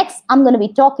 Next, I'm going to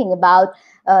be talking about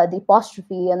the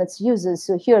apostrophe and its uses.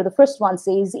 So here, the first one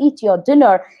says, eat your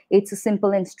dinner. It's a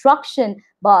simple instruction,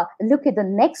 but look at the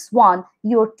next one.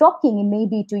 You're talking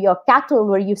maybe to your cattle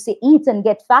where you say, eat and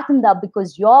get fattened up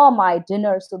because you're my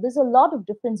dinner. So there's a lot of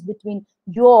difference between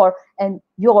your and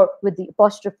your with the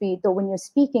apostrophe, though when you're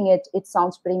speaking it, it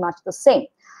sounds pretty much the same.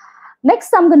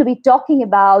 Next, I'm going to be talking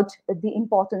about the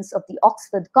importance of the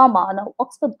Oxford comma. Now,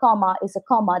 Oxford comma is a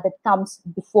comma that comes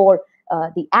before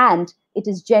the and. It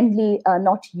is generally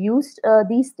not used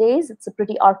these days. It's a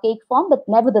pretty archaic form, but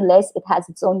nevertheless, it has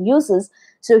its own uses.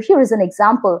 So here is an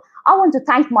example. I want to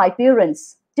thank my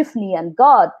parents, Tiffany and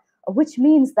God, which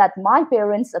means that my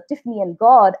parents are Tiffany and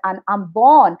God, and I'm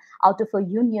born out of a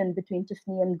union between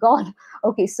Tiffany and God.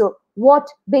 Okay, so what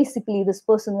basically this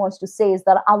person wants to say is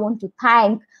that I want to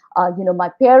thank,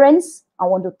 my parents, I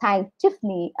want to thank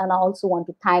Tiffany, and I also want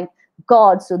to thank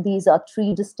God. So these are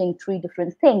three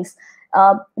different things.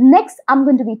 Next, I'm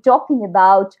going to be talking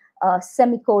about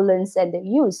semicolons and their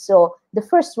use. So the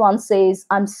first one says,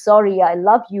 I'm sorry, I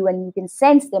love you. And you can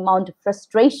sense the amount of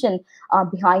frustration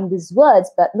behind these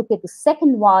words. But look at the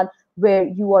second one, where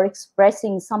you are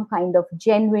expressing some kind of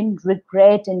genuine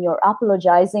regret and you're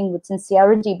apologizing with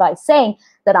sincerity by saying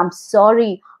that I'm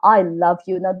sorry, I love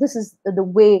you. Now, this is the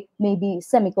way maybe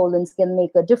semicolons can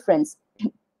make a difference.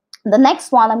 The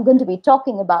next one, I'm going to be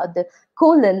talking about the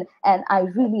colon, and I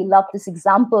really love this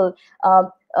example.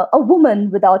 A woman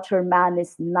without her man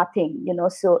is nothing,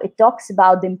 so it talks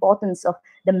about the importance of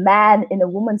the man in a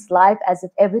woman's life, as if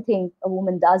everything a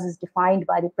woman does is defined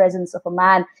by the presence of a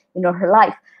man in her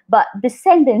life. But this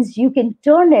sentence, you can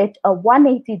turn it a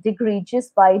 180 degree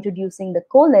just by introducing the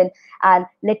colon. And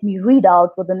let me read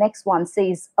out what the next one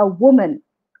says. A woman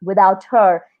without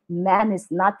her man is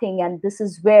nothing. And this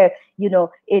is where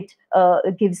it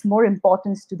gives more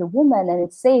importance to the woman, and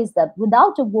it says that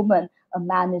without a woman, a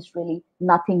man is really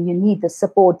nothing. You need the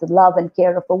support, the love and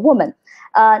care of a woman.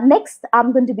 Next,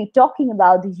 I'm going to be talking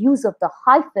about the use of the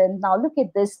hyphen. Now look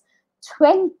at this,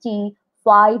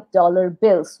 $25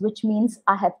 bills, which means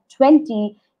I have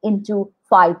 20 into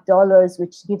 $5,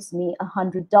 which gives me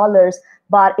 $100.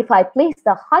 But if I place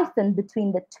the hyphen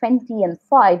between the 20 and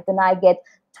 5, then I get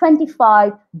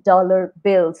 $25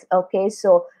 bills. Okay,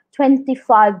 so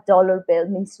 $25 bill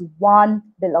means one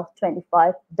bill of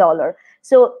 $25.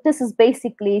 So this is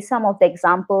basically some of the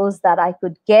examples that I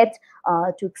could get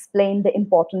to explain the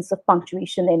importance of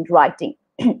punctuation in writing.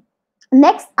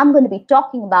 Next, I'm going to be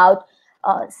talking about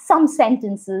some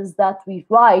sentences that we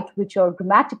write which are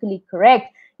grammatically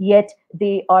correct, yet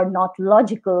they are not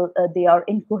logical. They are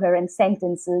incoherent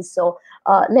sentences. So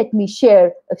let me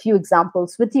share a few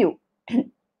examples with you.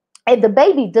 If the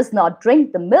baby does not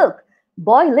drink the milk,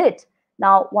 boil it.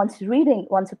 Now,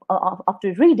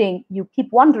 after reading, you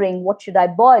keep wondering, what should I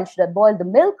boil? Should I boil the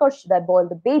milk or should I boil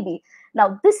the baby?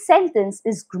 Now, this sentence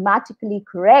is grammatically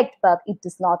correct, but it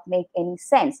does not make any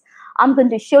sense. I'm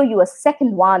going to show you a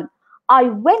second one. I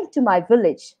went to my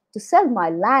village to sell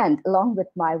my land along with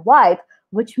my wife,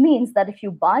 which means that if you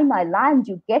buy my land,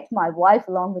 you get my wife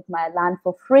along with my land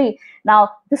for free.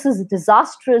 Now, this is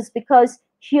disastrous because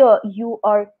here you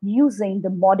are using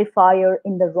the modifier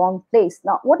in the wrong place.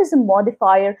 Now, what is a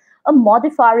modifier? A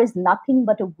modifier is nothing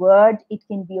but a word. It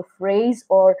can be a phrase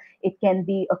or it can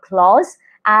be a clause,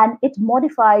 and it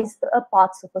modifies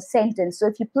parts of a sentence. So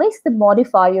if you place the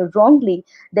modifier wrongly,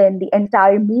 then the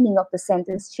entire meaning of the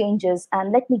sentence changes.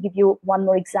 And let me give you one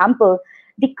more example.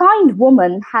 The kind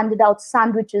woman handed out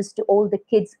sandwiches to all the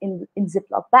kids in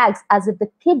Ziploc bags, as if the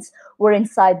kids were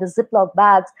inside the Ziploc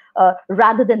bags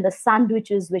rather than the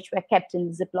sandwiches which were kept in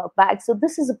the Ziploc bags. So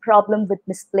this is a problem with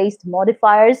misplaced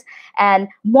modifiers, and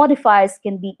modifiers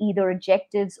can be either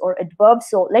adjectives or adverbs.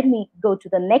 So let me go to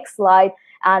the next slide,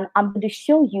 and I'm going to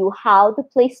show you how the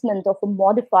placement of a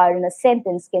modifier in a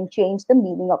sentence can change the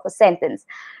meaning of a sentence.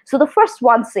 So the first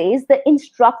one says, the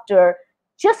instructor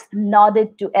just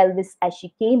nodded to Elvis as she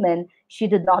came in. She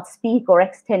did not speak or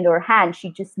extend her hand. She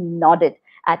just nodded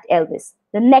at Elvis.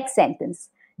 The next sentence,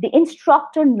 the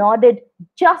instructor nodded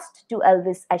just to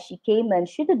Elvis as she came in.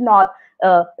 She did not,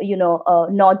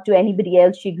 nod to anybody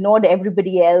else. She ignored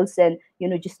everybody else and,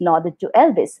 just nodded to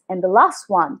Elvis. And the last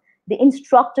one, the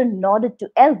instructor nodded to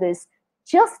Elvis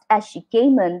just as she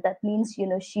came in. That means,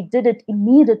 she did it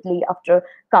immediately after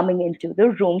coming into the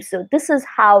room. So this is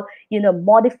how,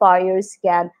 modifiers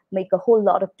can make a whole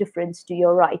lot of difference to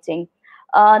your writing.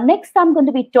 Next, I'm going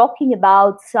to be talking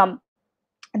about some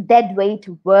dead weight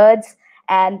words.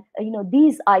 And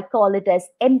these, I call it as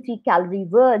empty calorie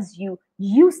words. You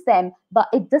use them, but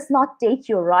it does not take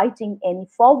your writing any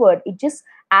forward. It just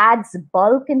adds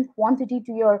bulk and quantity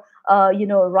to your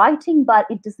writing, but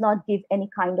it does not give any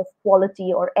kind of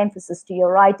quality or emphasis to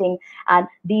your writing. And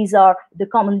these are the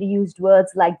commonly used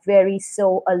words like very,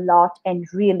 so, a lot, and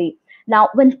really. Now,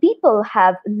 when people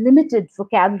have limited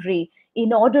vocabulary,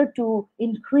 in order to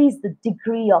increase the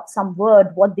degree of some word,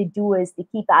 what they do is they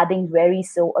keep adding very,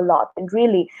 so, a lot, and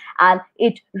really, and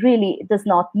it really does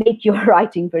not make your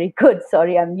writing very good.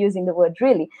 Sorry, I'm using the word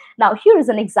really. Now, here is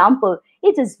an example.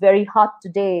 It is very hot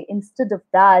today. Instead of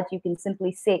that, you can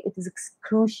simply say it is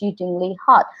excruciatingly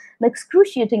hot. Now,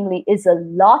 excruciatingly is a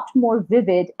lot more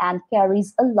vivid and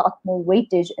carries a lot more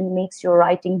weightage and makes your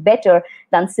writing better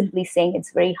than simply saying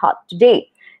it's very hot today.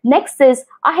 Next is,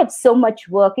 I have so much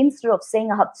work. Instead of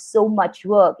saying I have so much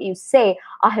work, you say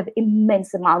I have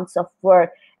immense amounts of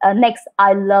work. Next,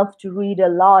 I love to read a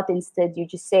lot. Instead, you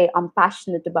just say I'm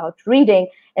passionate about reading.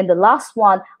 And the last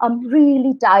one, I'm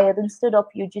really tired. Instead of,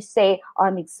 you just say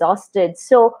I'm exhausted.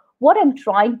 So what I'm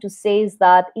trying to say is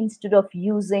that instead of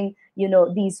using,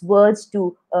 these words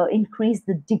to increase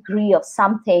the degree of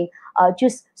something,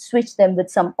 just switch them with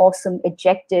some awesome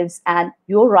adjectives and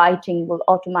your writing will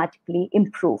automatically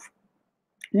improve.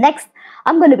 Next,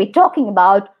 I'm going to be talking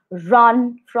about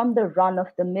run from the run of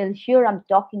the mill. Here I'm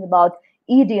talking about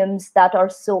idioms that are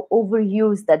so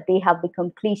overused that they have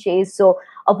become cliches. So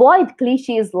avoid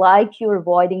cliches like you're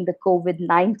avoiding the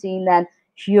COVID-19. And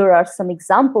here are some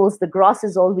examples. The grass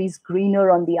is always greener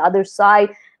on the other side.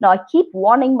 Now, I keep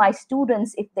warning my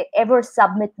students, if they ever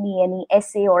submit me any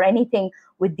essay or anything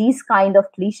with these kind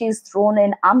of cliches thrown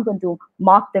in, I'm going to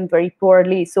mark them very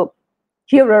poorly. So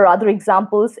here are other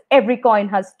examples. Every coin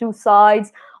has two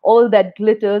sides. All that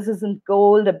glitters isn't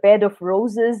gold. A bed of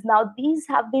roses. Now, these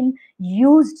have been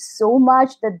used so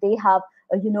much that they have,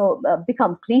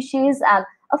 become cliches. And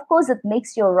of course, it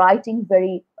makes your writing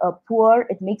very poor.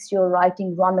 It makes your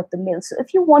writing run of the mill. So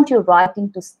if you want your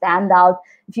writing to stand out,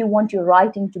 if you want your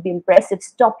writing to be impressive,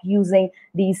 stop using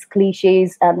these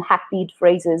cliches and hackneyed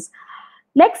phrases.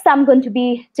 Next, I'm going to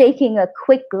be taking a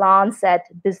quick glance at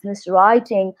business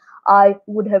writing. I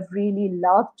would have really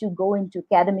loved to go into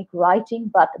academic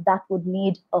writing, but that would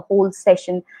need a whole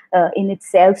session in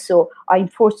itself. So I'm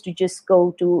forced to just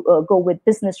go with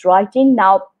business writing.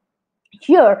 Now,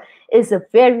 here is a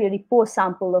very, very poor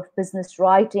sample of business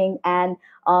writing, and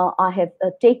I have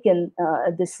taken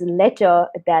this letter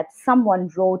that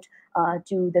someone wrote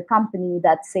to the company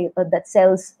that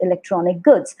sells electronic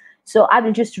goods. So I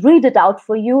will just read it out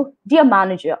for you. Dear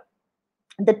manager,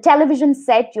 the television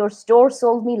set your store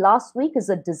sold me last week is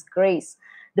a disgrace.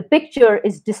 The picture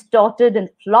is distorted and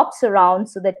flops around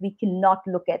so that we cannot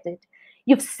look at it.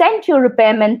 You've sent your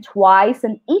repairman twice,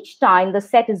 and each time the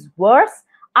set is worse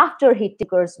after he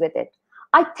tinkers with it.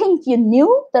 I think you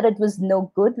knew that it was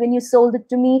no good when you sold it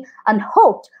to me and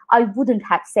hoped I wouldn't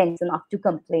have sense enough to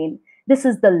complain. This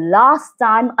is the last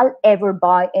time I'll ever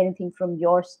buy anything from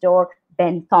your store,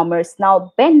 Ben Thomas.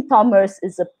 Now, Ben Thomas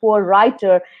is a poor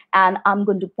writer, and I'm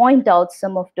going to point out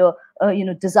some of the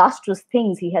disastrous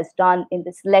things he has done in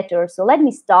this letter. So let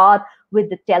me start with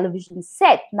the television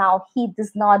set. Now, he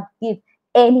does not give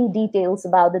any details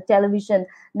about the television.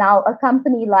 Now, a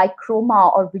company like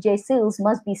Chroma or Vijay Sales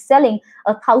must be selling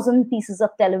 1,000 pieces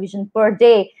of television per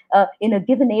day in a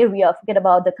given area. Forget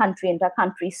about the country, entire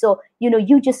country. So,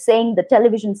 you just saying the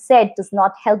television set does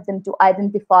not help them to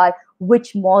identify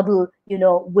which model,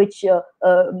 which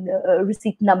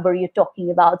receipt number you're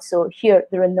talking about. So here,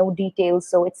 there are no details,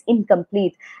 so it's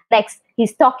incomplete. Next,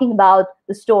 he's talking about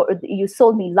the store you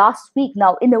sold me last week.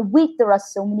 Now, in a week, there are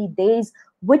so many days.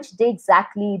 Which day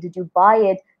exactly did you buy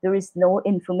it? There is no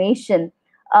information.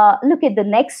 Look at the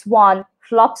next one,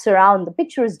 flops around. The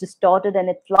picture is distorted and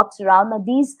it flops around. Now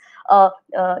these,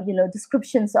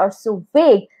 descriptions are so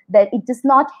vague that it does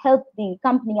not help the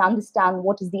company understand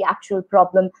what is the actual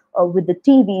problem with the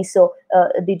TV. So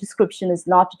the description is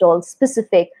not at all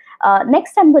specific.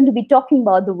 Next, I'm going to be talking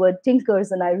about the word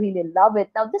tinkers, and I really love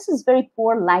it. Now, this is very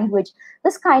poor language.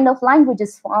 This kind of language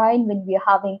is fine when we are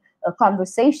having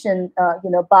conversation,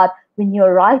 but when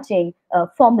you're writing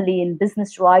formally in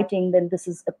business writing, then this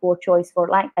is a poor choice for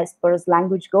as far as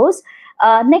language goes.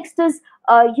 Next is,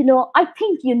 I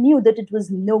think you knew that it was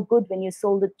no good when you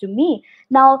sold it to me.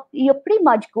 Now, you're pretty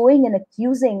much going and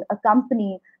accusing a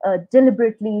company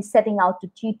deliberately setting out to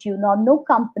cheat you. Now, no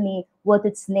company worth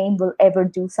its name will ever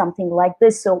do something like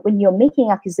this. So when you're making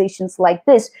accusations like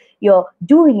this, you're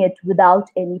doing it without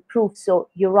any proof. So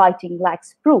your writing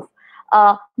lacks proof.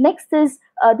 Next is,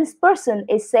 this person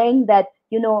is saying that,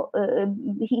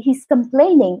 he's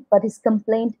complaining, but his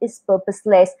complaint is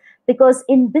purposeless, because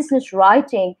in business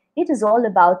writing, it is all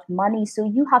about money. So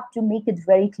you have to make it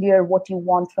very clear what you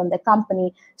want from the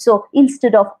company. So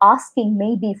instead of asking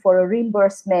maybe for a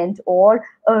reimbursement or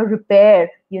a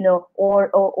repair,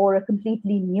 or a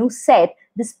completely new set,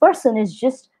 this person is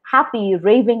just happy,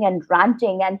 raving and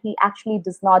ranting, and he actually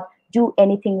does not do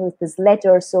anything with his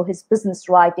letter. So his business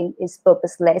writing is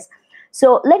purposeless.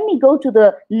 So let me go to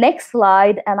the next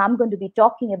slide, and I'm going to be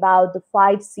talking about the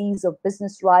 5 C's of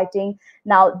business writing.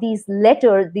 Now, these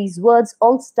words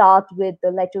all start with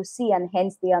the letter C, and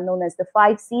hence they are known as the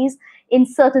 5 C's. In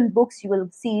certain books, you will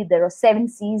see there are 7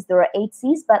 C's, there are 8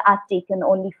 C's, but I've taken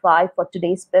only 5 for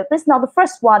today's purpose. Now, the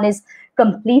first one is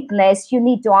completeness. You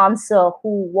need to answer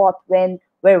who, what, when,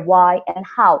 where, why, and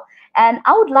how. And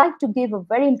I would like to give a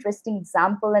very interesting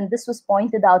example, and this was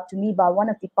pointed out to me by one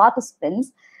of the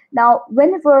participants. Now,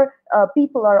 whenever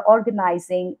people are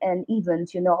organizing an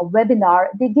event, a webinar,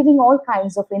 they're giving all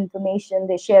kinds of information.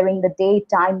 They're sharing the date,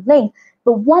 time, link.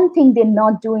 But one thing they're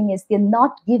not doing is they're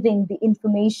not giving the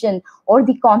information or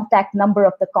the contact number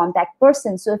of the contact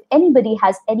person. So if anybody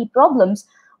has any problems,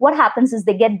 what happens is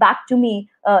they get back to me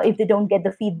if they don't get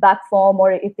the feedback form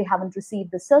or if they haven't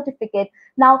received the certificate.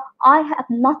 Now, I have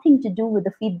nothing to do with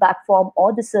the feedback form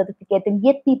or the certificate, and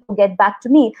yet people get back to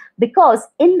me because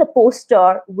in the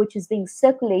poster which is being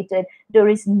circulated, there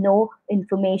is no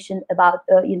information about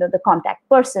the contact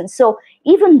person. So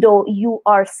even though you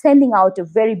are sending out a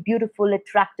very beautiful,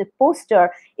 attractive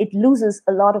poster, it loses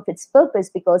a lot of its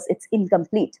purpose because it's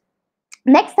incomplete.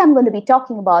 Next, I'm going to be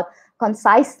talking about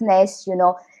conciseness.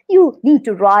 You need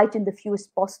to write in the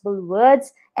fewest possible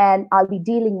words, and I'll be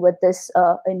dealing with this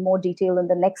in more detail in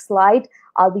the next slide.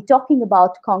 I'll be talking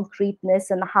about concreteness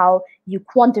and how you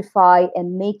quantify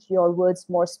and make your words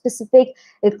more specific.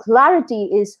 Clarity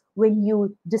is when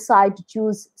you decide to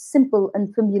choose simple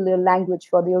and familiar language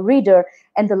for your reader.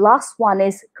 And the last one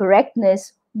is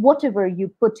correctness. Whatever you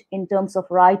put in terms of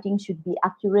writing should be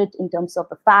accurate in terms of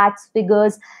the facts,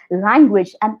 figures,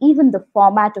 language, and even the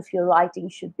format of your writing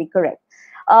should be correct.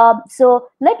 So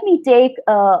let me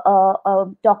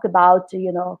talk about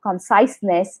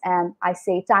conciseness, and I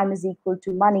say time is equal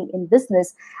to money in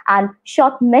business, and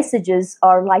short messages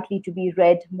are likely to be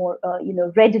read more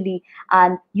readily,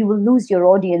 and you will lose your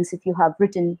audience if you have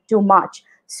written too much.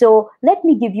 So let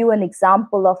me give you an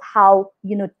example of how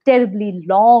terribly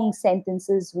long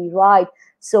sentences we write.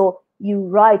 So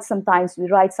sometimes we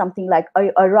write something like,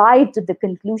 I arrived at the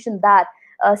conclusion that.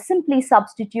 Simply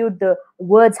substitute the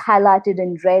words highlighted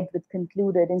in red with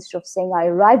concluded. Instead of saying I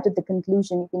arrived at the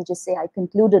conclusion, you can just say I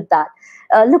concluded that.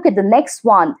 Look at the next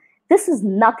one. This is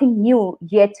nothing new,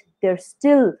 yet there's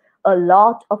still a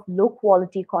lot of low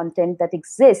quality content that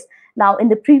exists. Now, in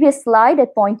the previous slide, I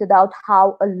pointed out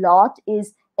how a lot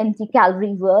is empty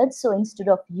calorie words. So instead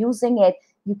of using it,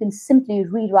 you can simply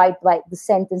rewrite the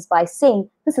sentence by saying,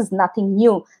 this is nothing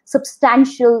new.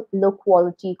 Substantial low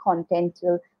quality content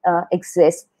will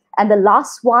exist. And the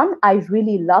last one, I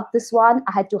really love this one.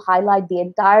 I had to highlight the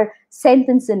entire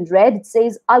sentence in red. It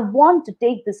says, I want to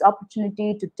take this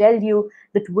opportunity to tell you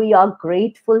that we are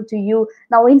grateful to you.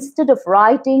 Now, instead of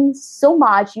writing so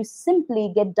much, you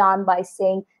simply get done by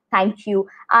saying, thank you.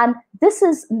 And this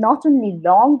is not only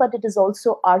long, but it is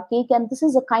also archaic. And this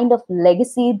is a kind of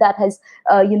legacy that has,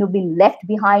 been left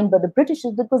behind by the British,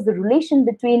 because the relation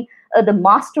between the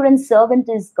master and servant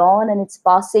is gone and it's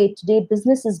passé. Today,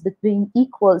 business is between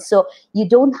equals. So you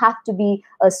don't have to be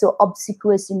so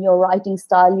obsequious in your writing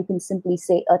style. You can simply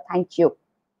say thank you.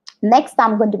 Next,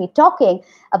 I'm going to be talking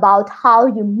about how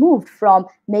you moved from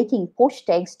making poached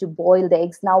eggs to boiled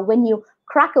eggs. Now, when you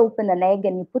crack open an egg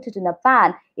and you put it in a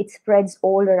pan, it spreads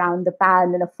all around the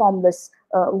pan in a formless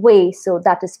way. So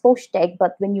that is poached egg.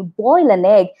 But when you boil an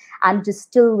egg and just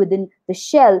still within the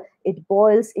shell, it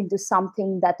boils into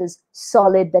something that is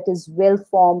solid, that is well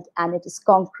formed, and it is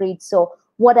concrete. So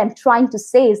what I'm trying to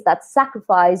say is that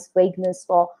sacrifice vagueness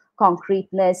for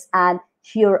concreteness. And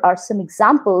here are some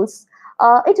examples.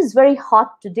 it is very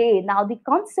hot today. Now, the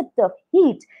concept of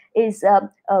heat is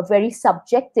very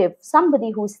subjective.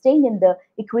 Somebody who's staying in the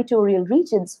equatorial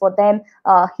regions, for them,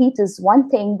 heat is one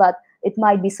thing, but it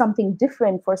might be something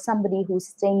different for somebody who's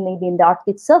staying maybe in the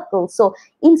Arctic Circle. So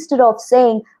instead of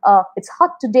saying it's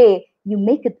hot today, you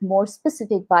make it more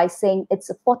specific by saying it's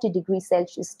a 40 degrees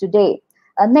Celsius today.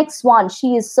 Next one,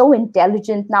 she is so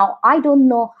intelligent. Now, I don't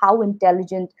know how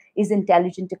intelligent is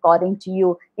intelligent according to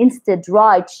you. Instead,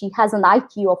 right, she has an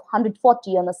IQ of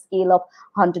 140 on a scale of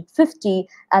 150.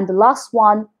 And the last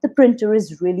one, the printer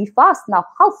is really fast. Now,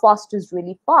 how fast is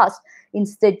really fast?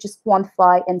 Instead, just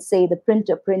quantify and say the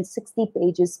printer prints 60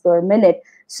 pages per minute.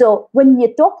 So when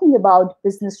we're talking about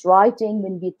business writing,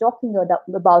 when we're talking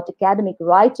about academic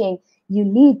writing, you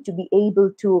need to be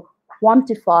able to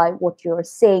quantify what you're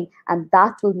saying, and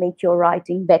that will make your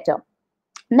writing better.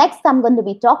 Next, I'm going to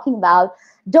be talking about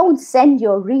don't send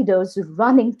your readers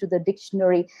running to the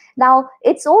dictionary. Now,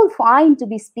 it's all fine to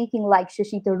be speaking like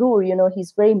Shashi Tharoor, you know,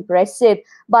 he's very impressive.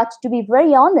 But to be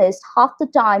very honest, half the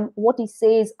time what he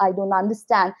says, I don't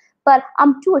understand. But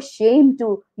I'm too ashamed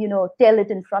to, you know, tell it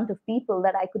in front of people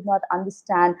that I could not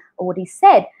understand what he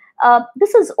said.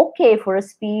 This is okay for a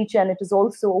speech, and it is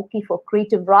also okay for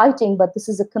creative writing, but this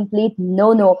is a complete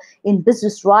no-no in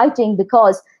business writing,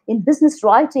 because in business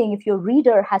writing, if your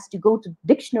reader has to go to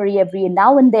dictionary every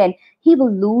now and then, he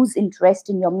will lose interest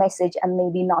in your message and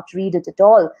maybe not read it at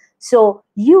all. So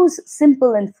use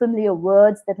simple and familiar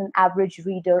words that an average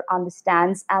reader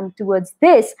understands. And towards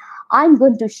this, I'm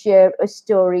going to share a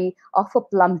story of a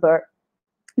plumber.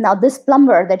 Now, this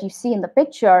plumber that you see in the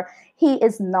picture, he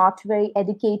is not very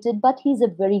educated, but he's a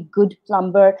very good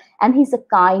plumber, and he's a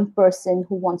kind person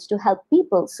who wants to help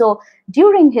people. So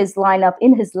during his line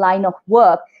of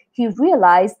work, he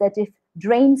realized that if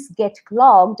drains get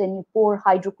clogged and you pour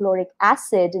hydrochloric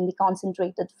acid in the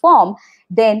concentrated form,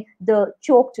 then the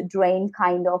choked drain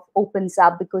kind of opens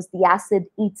up because the acid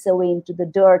eats away into the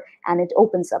dirt and it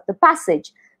opens up the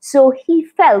passage. So he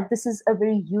felt this is a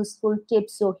very useful tip.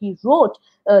 So he wrote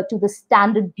to the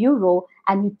Standard Bureau,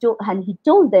 and he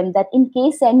told them that in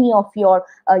case any of your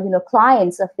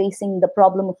clients are facing the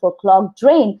problem of a clogged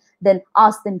drain, then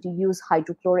ask them to use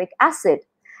hydrochloric acid.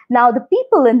 Now, the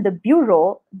people in the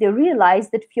bureau, they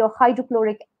realized that if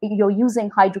you're using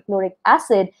hydrochloric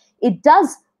acid, it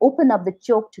does open up the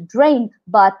choked drain,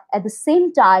 but at the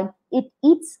same time, it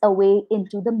eats away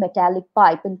into the metallic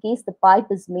pipe. In case the pipe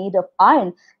is made of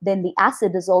iron, then the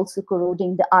acid is also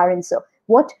corroding the iron. So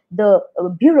what the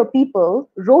bureau people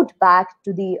wrote back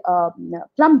to the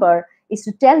plumber is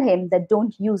to tell him that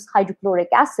don't use hydrochloric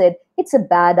acid. It's a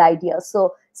bad idea.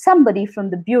 So somebody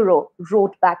from the bureau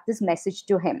wrote back this message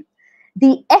to him.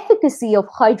 The efficacy of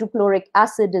hydrochloric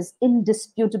acid is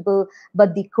indisputable,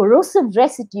 but the corrosive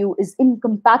residue is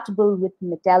incompatible with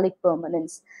metallic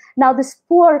permanence. Now, this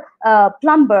poor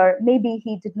plumber, maybe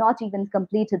he did not even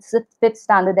complete his 5th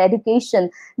standard education.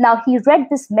 Now, he read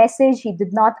this message, he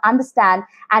did not understand,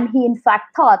 and he in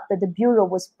fact thought that the bureau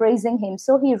was praising him.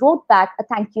 So he wrote back a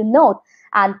thank you note,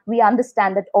 and we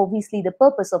understand that obviously the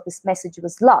purpose of this message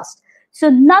was lost. So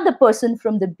another person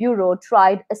from the bureau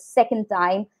tried a second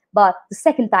time, but the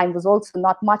second time was also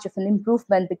not much of an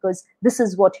improvement, because this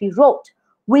is what he wrote.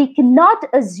 We cannot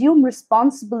assume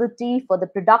responsibility for the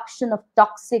production of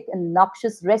toxic and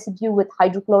noxious residue with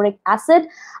hydrochloric acid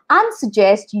and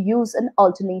suggest you use an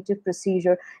alternative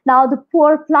procedure. Now, the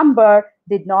poor plumber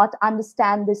did not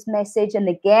understand this message, and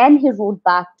again he wrote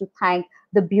back to thank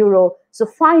the bureau. So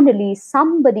finally,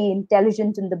 somebody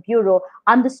intelligent in the bureau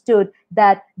understood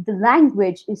that the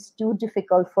language is too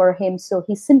difficult for him. So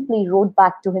he simply wrote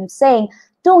back to him saying,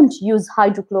 don't use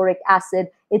hydrochloric acid,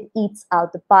 it eats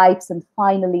out the pipes. And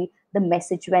finally, the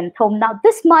message went home. Now,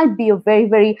 this might be a very,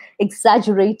 very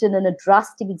exaggerated and a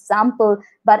drastic example,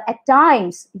 but at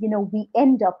times, we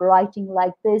end up writing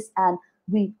like this, and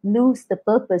we lose the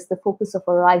purpose, the focus of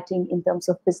our writing in terms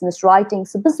of business writing.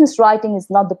 So business writing is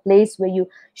not the place where you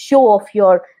show off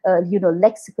your,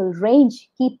 lexical range.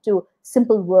 Keep to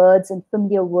simple words and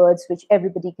familiar words, which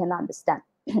everybody can understand.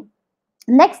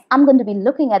 Next, I'm going to be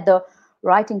looking at the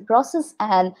writing process,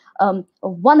 and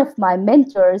one of my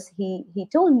mentors, he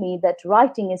told me that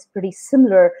writing is pretty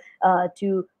similar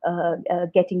to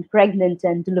getting pregnant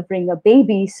and delivering a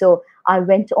baby. So I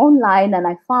went online and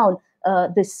I found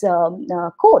this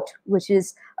quote, which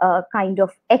is kind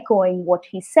of echoing what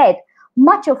he said.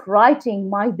 Much of writing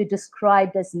might be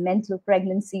described as mental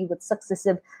pregnancy with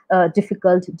successive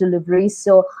difficult deliveries.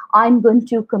 So I'm going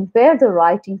to compare the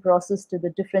writing process to the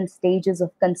different stages of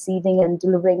conceiving and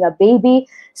delivering a baby.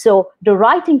 So the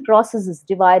writing process is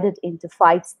divided into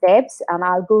 5 steps, and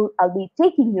I'll be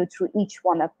taking you through each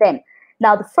one of them.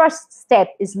 Now, the first step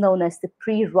is known as the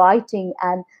pre-writing,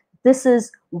 and this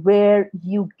is where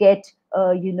you get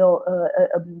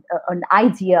an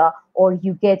idea, or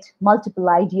you get multiple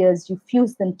ideas, you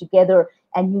fuse them together,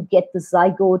 and you get the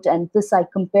zygote. And this I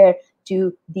compare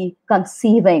to the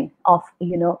conceiving of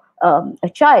a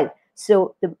child.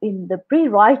 So in the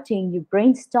pre-writing, you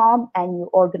brainstorm and you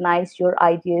organize your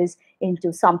ideas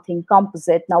into something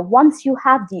composite. Now, once you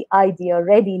have the idea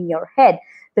ready in your head,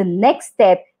 the next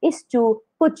step is to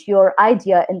put your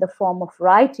idea in the form of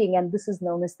writing, and this is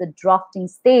known as the drafting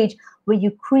stage, where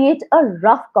you create a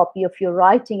rough copy of your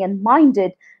writing. And mind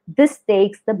it, this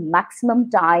takes the maximum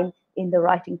time in the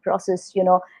writing process.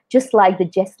 Just like the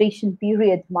gestation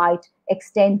period might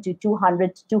extend to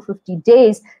 200 to 250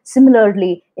 days,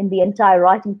 similarly, in the entire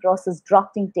writing process,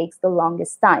 drafting takes the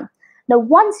longest time. Now,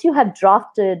 once you have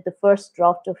drafted the first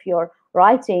draft of your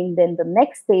writing, then the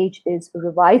next stage is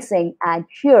revising, and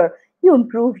here you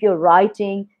improve your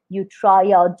writing. You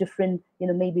try out different,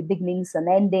 maybe beginnings and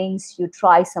endings. You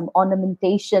try some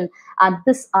ornamentation, and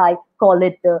this I call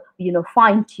it the,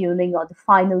 fine tuning, or the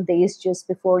final days just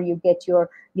before you get your,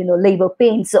 labor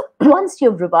pain. So once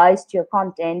you've revised your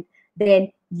content,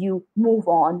 then you move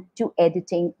on to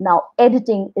editing. Now,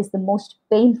 editing is the most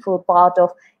painful part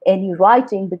of any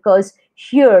writing, because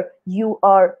here you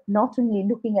are not only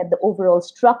looking at the overall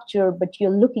structure, but you're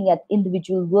looking at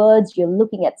individual words, you're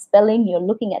looking at spelling, you're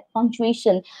looking at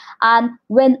punctuation. And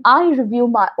when I review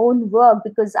my own work,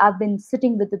 because I've been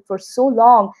sitting with it for so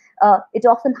long, it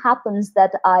often happens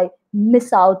that I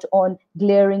miss out on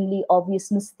glaringly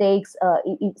obvious mistakes.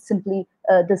 It simply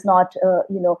does not,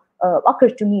 occur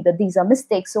to me that these are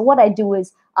mistakes. So what I do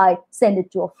is I send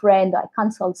it to a friend, I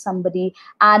consult somebody,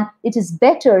 and it is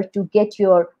better to get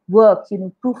your work,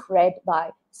 proofread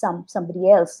by somebody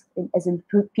else, as in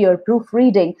peer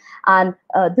proofreading. And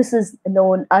this is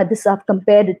known, this I've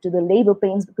compared it to the labor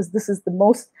pains, because this is the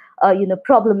most,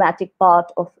 problematic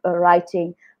part of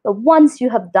writing. But once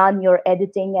you have done your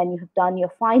editing and you have done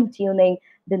your fine tuning,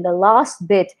 then the last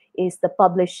bit is the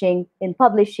publishing. In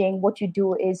publishing, what you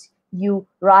do is you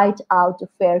write out a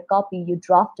fair copy, you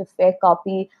draft a fair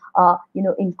copy,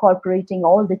 incorporating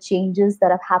all the changes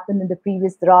that have happened in the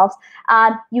previous drafts.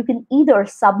 And you can either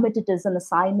submit it as an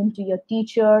assignment to your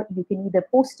teacher, you can either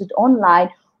post it online,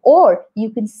 or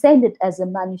you can send it as a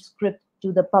manuscript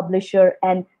to the publisher.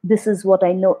 And this is what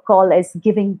I call as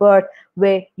giving birth,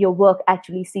 where your work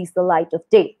actually sees the light of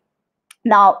day.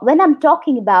 Now, when I'm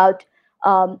talking about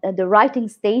the writing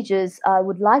stages, I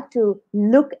would like to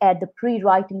look at the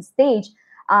pre-writing stage,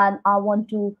 and I want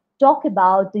to talk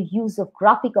about the use of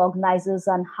graphic organizers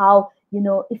and how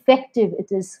effective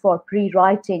it is for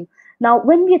pre-writing. Now,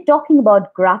 when we are talking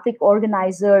about graphic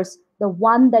organizers, the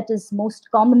one that is most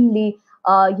commonly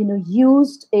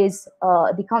used is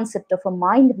the concept of a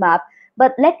mind map.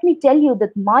 But let me tell you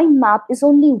that mind map is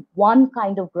only one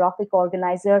kind of graphic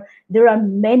organizer. There are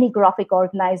many graphic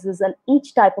organizers, and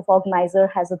each type of organizer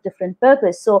has a different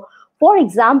purpose. So, for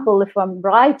example, if I'm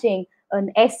writing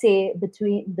an essay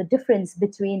between the difference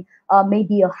between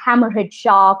maybe a hammerhead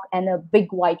shark and a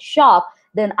big white shark,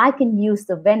 then I can use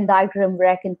the Venn diagram, where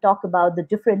I can talk about the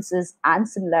differences and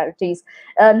similarities.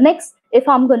 Next, if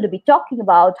I'm going to be talking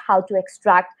about how to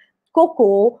extract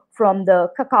cocoa from the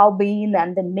cacao bean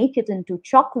and then make it into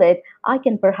chocolate, I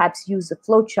can perhaps use a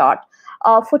flowchart.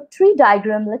 For tree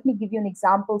diagram, let me give you an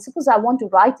example. Suppose I want to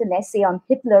write an essay on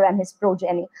Hitler and his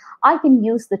progeny. I can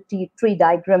use the tree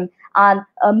diagram and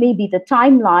maybe the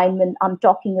timeline when I'm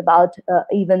talking about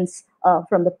events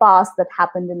from the past that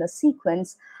happened in a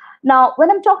sequence. Now, when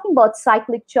I'm talking about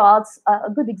cyclic charts, a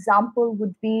good example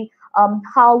would be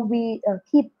how we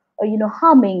keep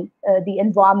harming the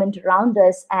environment around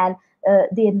us, and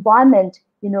the environment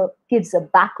gives a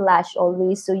backlash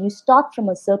always. So you start from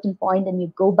a certain point and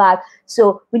you go back.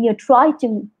 So when you're trying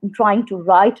to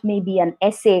write maybe an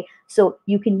essay, so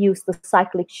you can use the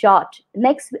cyclic chart.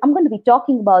 Next, I'm going to be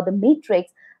talking about the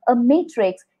matrix. A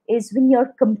matrix is when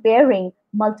you're comparing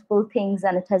multiple things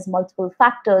and it has multiple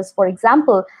factors. For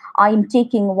example, I'm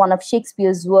taking one of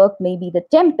Shakespeare's work, maybe The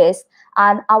Tempest,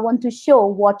 and I want to show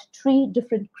what 3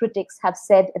 different critics have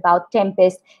said about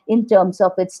Tempest in terms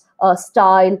of its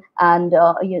style and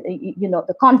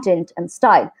the content and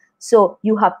style. So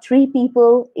you have 3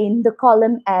 people in the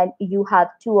column, and you have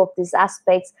 2 of these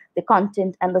aspects, the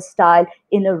content and the style,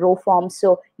 in a row form.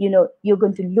 So you're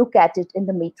going to look at it in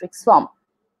the matrix form.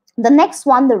 The next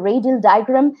one, the radial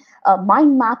diagram,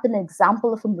 mind map, an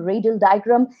example of a radial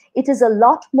diagram. It is a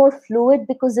lot more fluid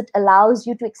because it allows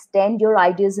you to extend your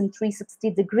ideas in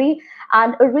 360-degree.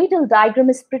 And a radial diagram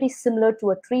is pretty similar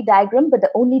to a tree diagram, but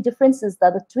the only difference is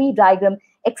that the tree diagram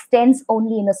extends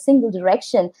only in a single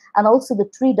direction. And also the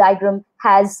tree diagram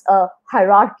has a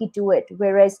hierarchy to it,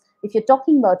 whereas if you're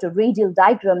talking about a radial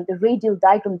diagram, the radial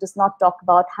diagram does not talk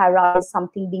about hierarchy,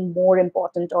 something being more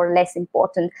important or less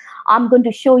important. I'm going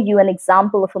to show you an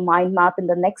example of a mind map in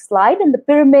the next slide. In the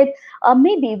pyramid,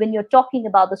 maybe when you're talking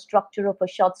about the structure of a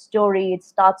short story, it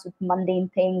starts with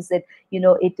mundane things. It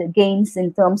gains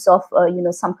in terms of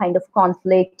some kind of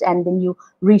conflict, and then you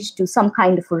reach to some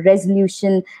kind of a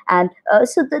resolution. And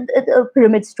so the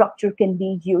pyramid structure can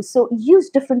be used. So use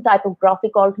different type of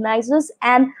graphic organizers.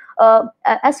 And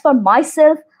as for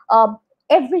myself,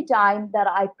 every time that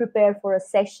I prepare for a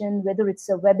session, whether it's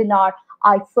a webinar,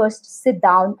 I first sit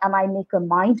down and I make a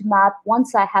mind map.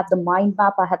 Once I have the mind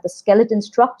map, I have the skeleton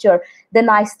structure, then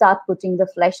I start putting the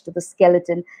flesh to the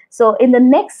skeleton. So in the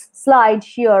next slide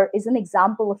here is an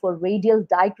example of a radial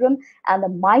diagram, and the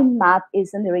mind map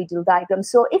is a radial diagram.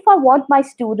 So if I want my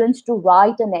students to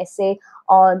write an essay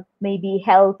on maybe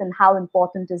health and how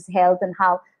important is health and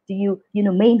how do you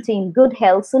maintain good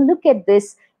health. So look at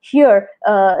this here.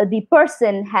 The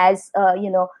person has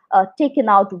taken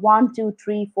out 1, 2,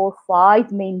 3, 4,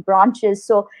 5 main branches.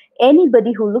 So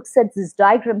anybody who looks at this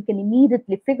diagram can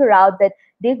immediately figure out that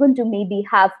they're going to maybe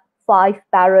have 5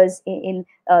 paras in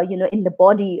the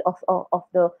body of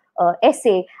the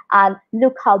essay. And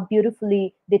look how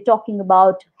beautifully they're talking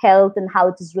about health and how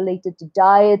it is related to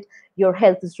diet. Your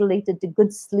health is related to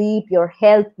good sleep. Your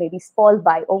health may be spoiled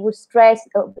by overstress,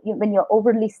 when you're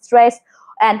overly stressed,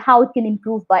 and how it can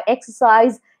improve by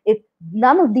exercise. If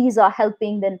none of these are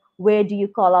helping, then where do you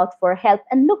call out for help?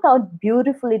 And look how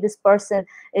beautifully this person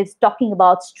is talking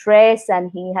about stress,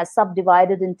 and he has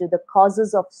subdivided into the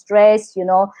causes of stress,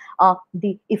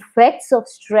 the effects of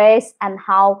stress, and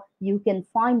how you can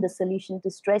find the solution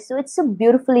to stress. So it's so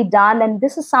beautifully done. And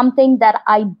this is something that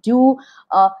I do,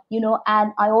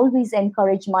 and I always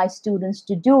encourage my students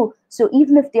to do. So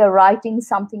even if they're writing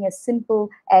something as simple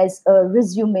as a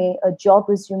resume, a job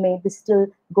resume, they still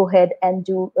go ahead and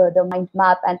do the mind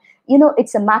map. And,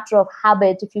 it's a matter of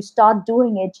habit. If you start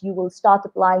doing it, you will start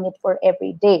applying it for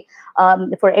every day,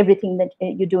 for everything that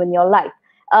you do in your life.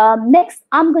 Next,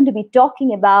 I'm going to be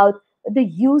talking about the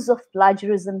use of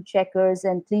plagiarism checkers,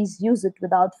 and please use it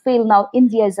without fail. Now,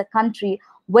 India is a country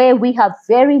where we have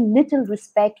very little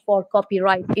respect for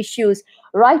copyright issues.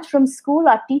 Right from school,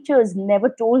 our teachers never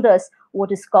told us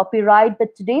what is copyright,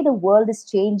 but today the world is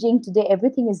changing. Today,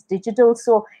 everything is digital.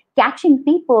 So catching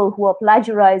people who are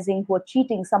plagiarizing, who are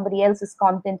cheating somebody else's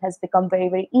content has become very,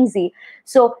 very easy.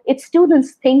 So if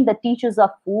students think that teachers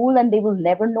are fool and they will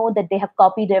never know that they have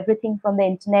copied everything from the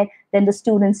internet, then the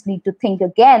students need to think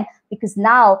again, because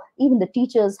now even the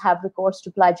teachers have recourse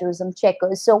to plagiarism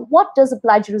checkers. So what does a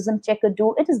plagiarism checker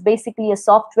do? It is basically a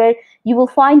software. You will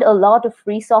find a lot of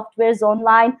free softwares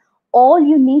online. All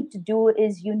you need to do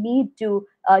is you need to,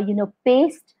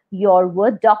 paste your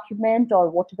Word document or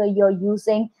whatever you're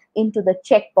using into the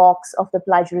checkbox of the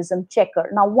plagiarism checker.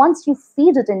 Now, once you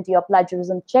feed it into your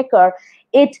plagiarism checker,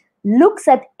 it looks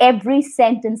at every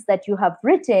sentence that you have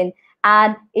written,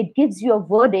 and it gives you a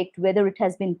verdict whether it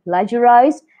has been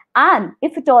plagiarized. And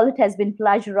if at all it has been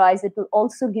plagiarized, it will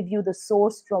also give you the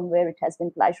source from where it has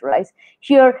been plagiarized.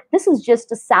 Here, this is just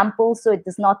a sample, so it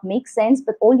does not make sense,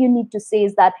 but all you need to say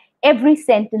is that every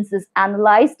sentence is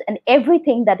analyzed and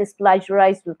everything that is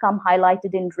plagiarized will come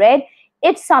highlighted in red.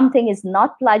 If something is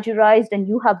not plagiarized and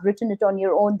you have written it on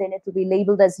your own, then it will be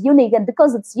labeled as unique. And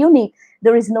because it's unique,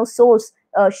 there is no source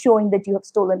showing that you have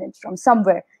stolen it from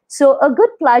somewhere. So a good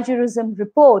plagiarism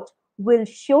report will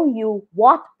show you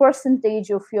what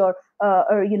percentage of your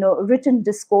written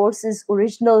discourse is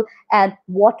original and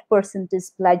what percent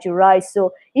is plagiarized.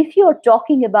 So if you're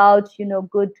talking about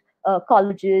good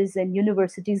colleges and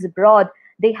universities abroad,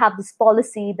 they have this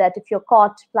policy that if you're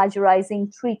caught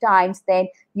plagiarizing 3 times, then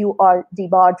you are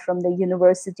debarred from the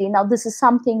university. Now, this is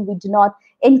something we do not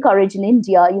encourage in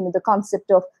India, the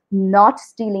concept of not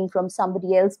stealing from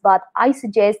somebody else. But I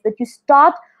suggest that you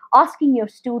start asking your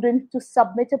students to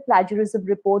submit a plagiarism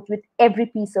report with every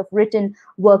piece of written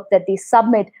work that they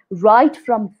submit right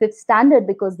from 5th standard,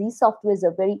 because these softwares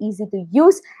are very easy to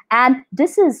use. And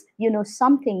this is,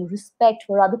 something, respect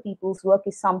for other people's work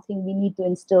is something we need to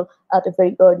instill at a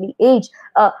very early age.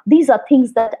 These are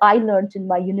things that I learned in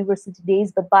my university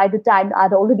days, but by the time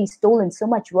I'd already stolen so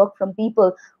much work from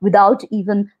people without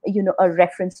even, a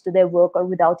reference to their work or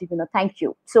without even a thank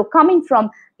you. So coming from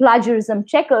plagiarism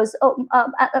checkers.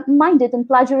 Mind it, in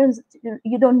plagiarism,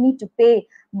 you don't need to pay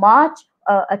much.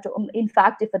 In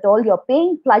fact, if at all you're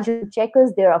paying, plagiarism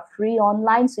checkers, they are free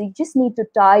online. So you just need to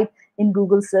type in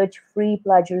Google search free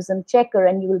plagiarism checker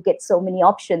and you will get so many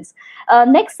options.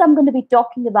 Next, I'm going to be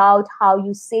talking about how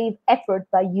you save effort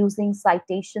by using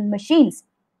citation machines.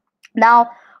 Now,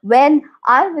 when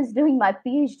I was doing my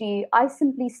PhD, I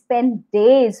simply spent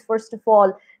days, first of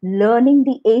all, learning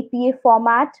the APA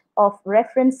format of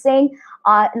referencing.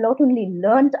 I not only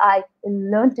learned, I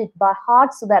learned it by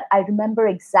heart so that I remember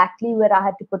exactly where I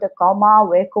had to put a comma,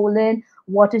 where colon,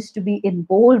 what is to be in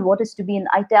bold, what is to be in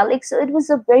italic. So it was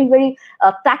a very, very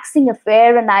taxing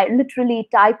affair, and I literally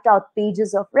typed out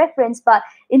pages of reference. But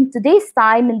in today's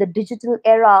time, in the digital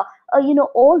era,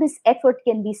 all this effort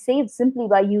can be saved simply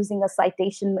by using a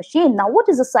citation machine. Now, what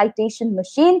is a citation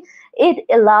machine? It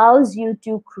allows you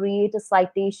to create a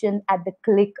citation at the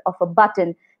click of a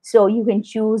button. So you can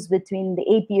choose between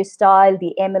the APA style,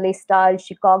 the MLA style,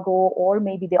 Chicago, or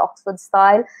maybe the Oxford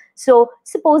style. So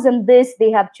suppose in this, they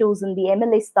have chosen the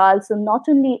MLA style. So not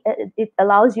only it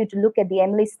allows you to look at the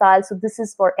MLA style. So this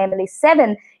is for MLA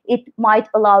 7. It might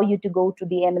allow you to go to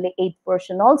the MLA 8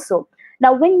 version also.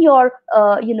 Now, when you're,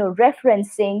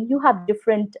 referencing, you have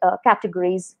different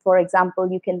categories. For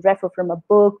example, you can refer from a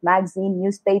book, magazine,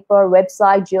 newspaper,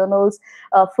 website, journals,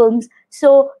 films.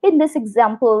 So in this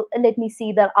example, let me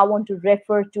see that I want to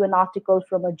refer to an article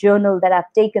from a journal that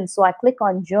I've taken. So I click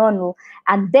on journal,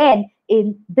 and then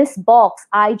in this box,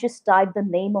 I just type the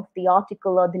name of the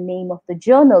article or the name of the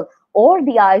journal or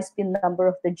the ISBN number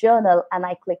of the journal, and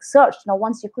I click search. Now,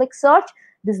 once you click search,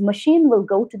 this machine will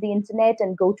go to the internet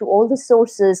and go to all the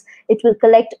sources. It will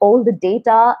collect all the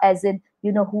data, as in,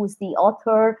 who's the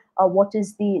author, what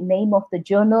is the name of the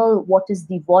journal, what is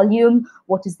the volume,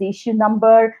 what is the issue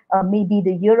number, maybe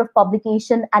the year of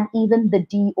publication, and even the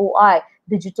DOI,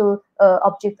 digital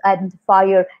object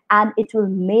identifier, and it will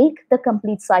make the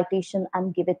complete citation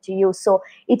and give it to you. So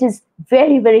it is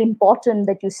very, very important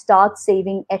that you start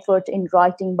saving effort in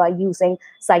writing by using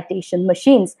citation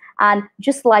machines. And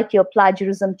just like your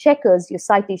plagiarism checkers, your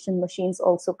citation machines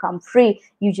also come free.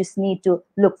 You just need to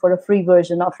look for a free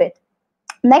version of it.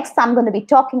 Next, I'm going to be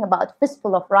talking about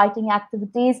fistful of writing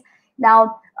activities.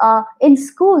 Now, in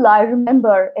school, I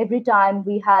remember every time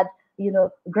we had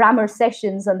grammar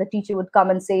sessions and the teacher would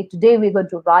come and say, today we're going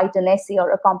to write an essay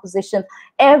or a composition,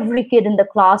 every kid in the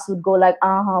class would go like,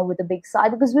 with a big sigh,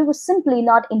 because we were simply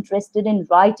not interested in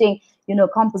writing,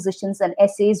 compositions and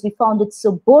essays. We found it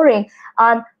so boring,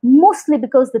 and mostly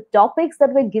because the topics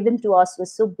that were given to us were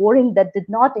so boring that did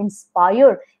not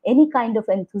inspire any kind of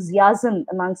enthusiasm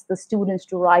amongst the students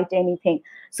to write anything.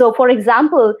 So, for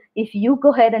example, if you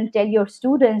go ahead and tell your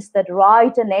students that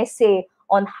write an essay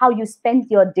on how you spent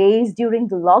your days during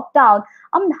the lockdown,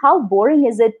 how boring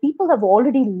is it? People have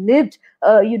already lived,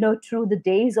 through the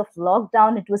days of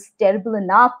lockdown. It was terrible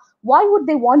enough. Why would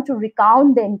they want to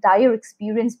recount the entire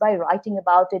experience by writing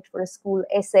about it for a school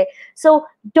essay? So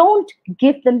don't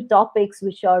give them topics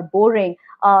which are boring.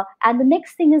 And the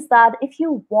next thing is that if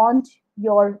you want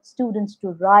your students to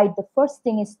write, the first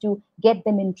thing is to get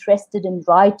them interested in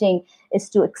writing, is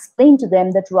to explain to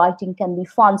them that writing can be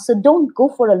fun. So don't go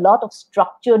for a lot of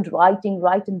structured writing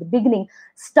right in the beginning.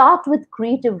 Start with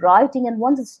creative writing, and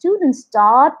once the students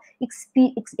start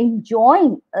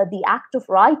enjoying the act of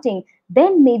writing,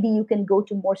 then maybe you can go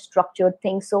to more structured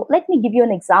things. So let me give you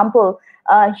an example.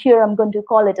 Here I'm going to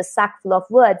call it a sack full of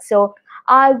words. So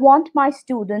I want my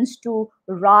students to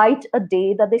write a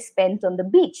day that they spent on the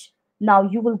beach. Now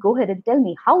you will go ahead and tell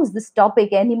me, how is this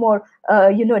topic any more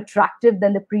attractive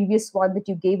than the previous one that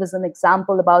you gave as an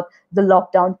example about the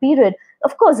lockdown period?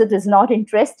 Of course, it is not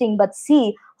interesting, but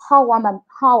see, how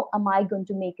am I going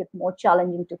to make it more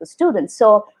challenging to the students?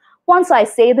 So once I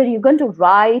say that you're going to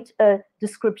write a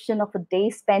description of a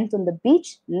day spent on the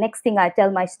beach, next thing I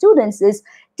tell my students is,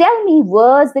 tell me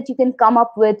words that you can come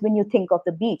up with when you think of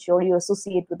the beach or you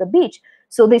associate with the beach.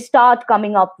 So they start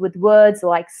coming up with words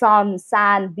like sun,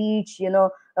 sand, beach,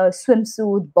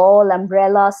 swimsuit, ball,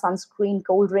 umbrella, sunscreen,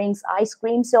 cold drinks, ice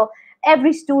cream. So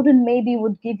every student maybe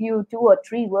would give you 2 or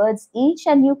 3 words each,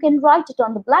 and you can write it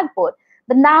on the blackboard.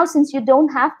 But now, since you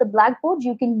don't have the blackboard,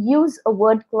 you can use a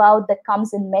word cloud that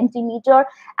comes in Mentimeter,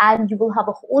 and you will have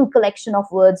a whole collection of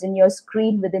words in your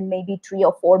screen within maybe 3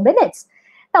 or 4 minutes.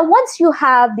 Now, once you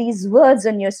have these words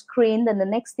on your screen, then the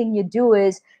next thing you do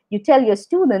is you tell your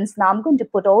students, now I'm going to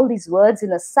put all these words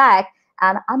in a sack,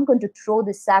 and I'm going to throw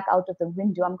this sack out of the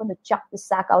window. I'm going to chuck the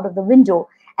sack out of the window.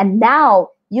 And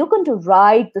now you're going to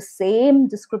write the same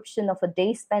description of a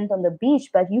day spent on the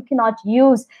beach, but you cannot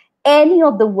use any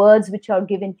of the words which are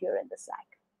given here in the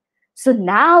sack. So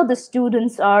now the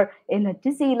students are in a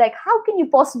dizzy, like, how can you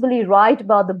possibly write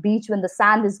about the beach when the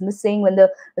sand is missing, when the,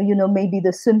 maybe the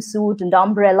swimsuit and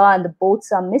umbrella and the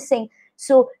boats are missing?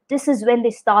 So this is when they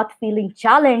start feeling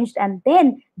challenged, and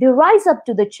then they rise up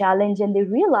to the challenge and they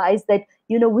realize that,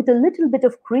 with a little bit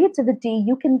of creativity,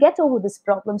 you can get over this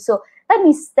problem. So let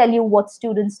me tell you what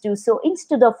students do. So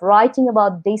instead of writing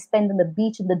about day spent on the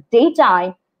beach in the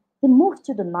daytime, they move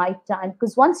to the nighttime,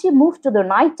 because once you move to the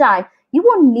nighttime, you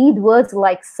won't need words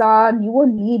like sun, you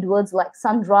won't need words like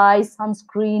sunrise,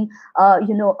 sunscreen,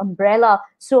 umbrella.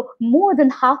 So more than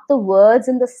half the words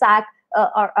in the SAC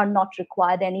are not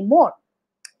required anymore.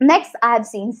 Next, I have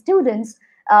seen students,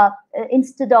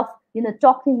 instead of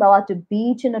talking about a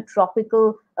beach in a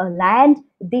tropical land,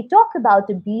 they talk about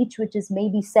a beach which is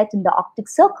maybe set in the Arctic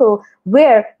Circle,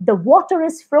 where the water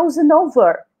is frozen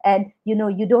over, and you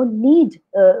don't need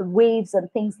waves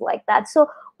and things like that. So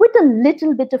with a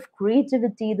little bit of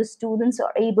creativity, the students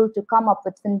are able to come up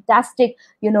with fantastic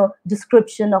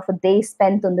description of a day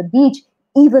spent on the beach,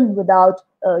 even without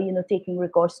taking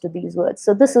recourse to these words.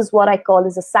 So this is what I call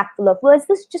as a sack full of words.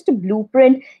 This is just a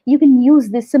blueprint. You can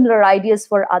use these similar ideas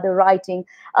for other writing.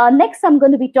 Next, I'm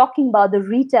going to be talking about the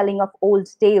retelling of old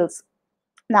tales.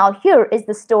 Now, here is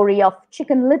the story of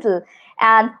Chicken Little,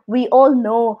 and we all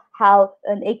know how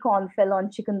an acorn fell on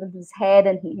Chicken Little's head,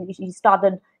 and he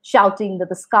started shouting that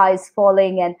the sky is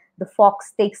falling, and the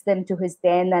fox takes them to his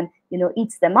den and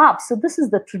eats them up. So this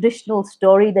is the traditional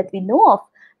story that we know of.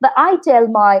 But I tell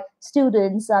my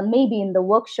students, and maybe in the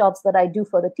workshops that I do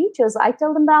for the teachers, I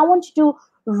tell them that I want you to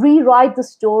rewrite the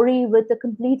story with a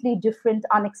completely different,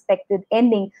 unexpected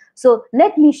ending. So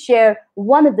let me share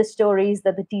one of the stories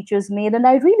that the teachers made, and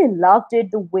I really loved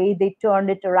it, the way they turned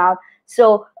it around.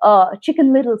 So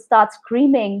Chicken Little starts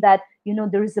screaming that,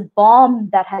 there is a bomb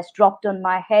that has dropped on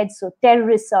my head, so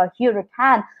terrorists are here at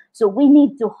hand. So we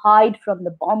need to hide from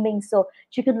the bombing. So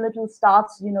Chicken Little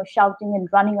starts, shouting and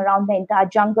running around the entire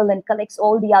jungle and collects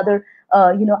all the other,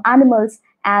 animals.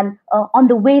 And on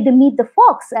the way, they meet the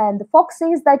fox. And the fox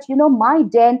says that, my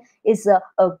den is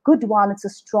a good one. It's a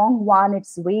strong one.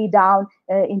 It's way down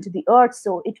into the earth.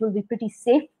 So it will be pretty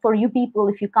safe for you people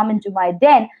if you come into my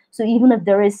den. So even if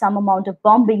there is some amount of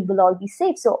bombing, we'll all be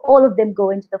safe. So all of them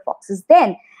go into the fox's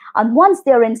den. And once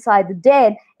they're inside the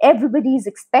den, everybody is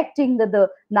expecting that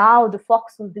now the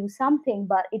fox will do something,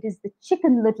 but it is the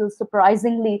Chicken Little,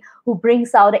 surprisingly, who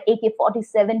brings out an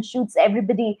AK-47, shoots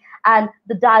everybody. And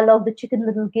the dialogue the Chicken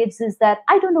Little gives is that,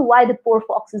 I don't know why the poor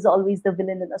fox is always the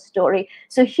villain in a story.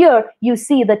 So here you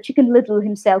see that Chicken Little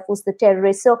himself was the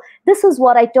terrorist. So this is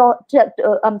what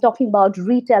I'm talking about,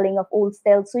 retelling of old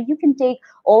tales. So you can take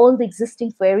all the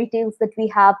existing fairy tales that we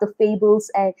have, the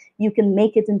fables, and you can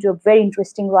make it into a very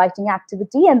interesting writing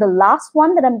activity. And the last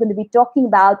one that I'm going to be talking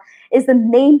about is the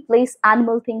name, place,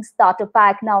 animal, thing starter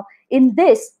pack. Now, in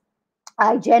this,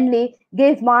 I generally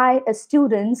give my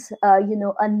students,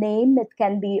 a name. It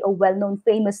can be a well-known,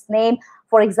 famous name.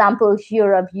 For example,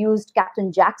 here I've used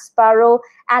Captain Jack Sparrow,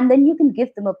 and then you can give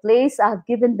them a place. I've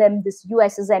given them this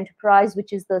USS Enterprise,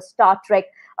 which is the Star Trek,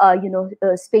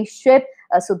 spaceship.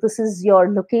 So this is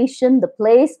your location, the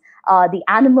place. The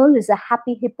animal is a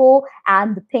happy hippo,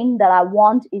 and the thing that I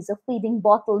want is a feeding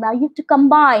bottle. Now you have to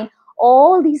combine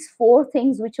all these four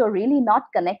things which are really not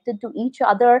connected to each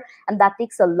other, and that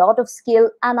takes a lot of skill,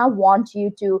 and I want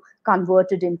you to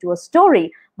convert it into a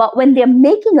story. But when they're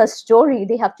making a story,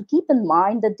 they have to keep in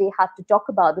mind that they have to talk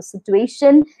about the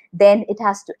situation, then it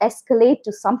has to escalate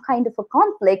to some kind of a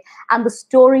conflict, and the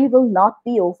story will not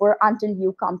be over until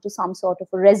you come to some sort of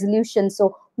a resolution.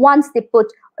 So once they put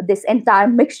this entire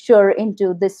mixture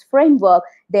into this framework,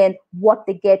 then what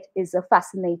they get is a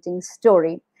fascinating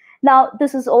story. Now,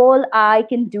 this is all I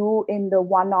can do in the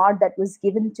 1 hour that was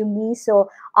given to me. So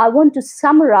I want to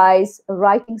summarize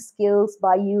writing skills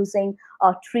by using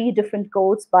 3 different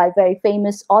quotes by very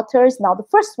famous authors. Now, the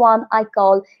first one I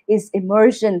call is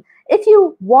immersion. If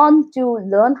you want to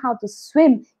learn how to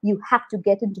swim, you have to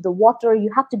get into the water.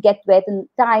 You have to get wet, and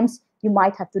times you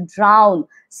might have to drown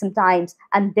sometimes,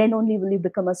 and then only will you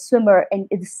become a swimmer. And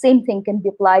the same thing can be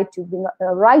applied to being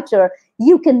a writer.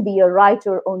 You can be a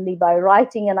writer only by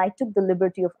writing. And I took the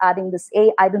liberty of adding this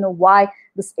A. I don't know why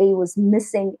this A was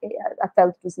missing. I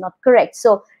felt it was not correct.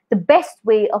 So the best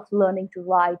way of learning to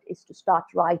write is to start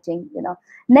writing.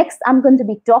 Next, I'm going to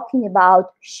be talking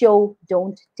about show,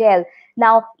 don't tell.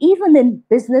 Now, even in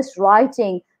business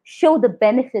writing, show the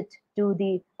benefit to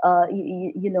the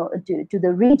to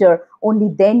the reader,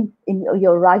 only then in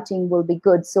your writing will be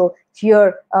good. So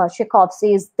here Chekhov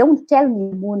says, don't tell me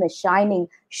the moon is shining,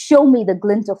 show me the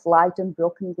glint of light on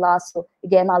broken glass. So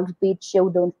again, I'll repeat, show,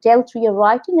 don't tell through your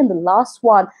writing. And the last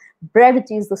one,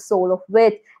 brevity is the soul of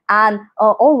wit. And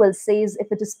Orwell says,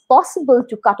 if it is possible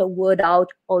to cut a word out,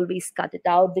 always cut it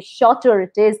out. The shorter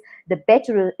it is, the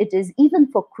better it is.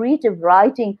 Even for creative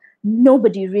writing,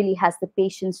 nobody really has the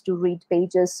patience to read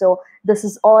pages. So this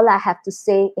is all I have to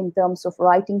say in terms of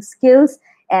writing skills.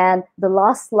 And the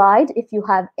last slide, if you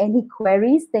have any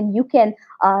queries, then you can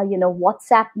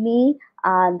WhatsApp me,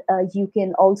 and you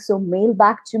can also mail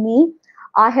back to me.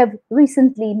 I have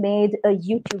recently made a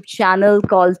YouTube channel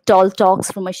called Tall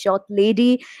Talks from a Short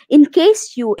Lady. In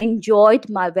case you enjoyed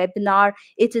my webinar,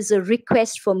 it is a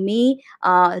request for me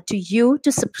to you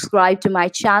to subscribe to my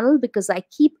channel, because I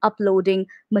keep uploading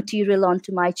material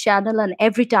onto my channel, and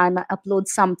every time I upload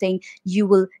something, you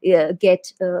will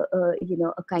get a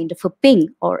kind of a ping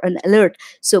or an alert.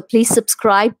 So please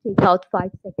subscribe, take out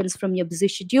 5 seconds from your busy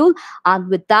schedule. And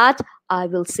with that, I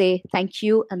will say thank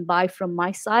you and bye from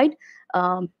my side.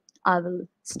 I will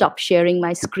stop sharing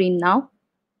my screen now.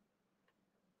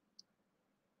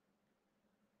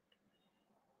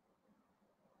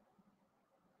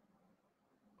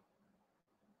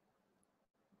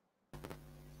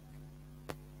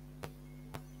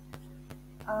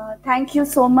 Thank you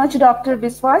so much, Dr.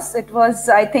 Biswas.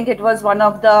 I think it was one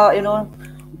of the,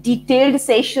 detailed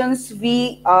sessions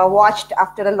we watched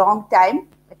after a long time.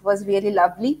 It was really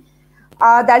lovely.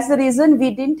 That's the reason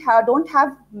we don't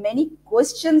have many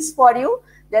questions for you.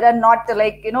 There are not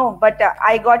but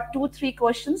I got 2-3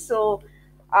 questions. So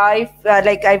I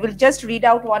will just read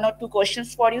out 1 or 2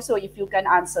 questions for you. So if you can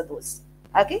answer those.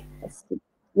 Okay.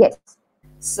 Yes.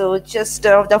 So just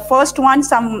the first one,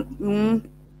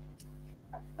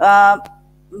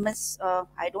 Miss,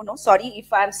 I don't know, sorry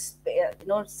if I'm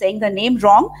saying the name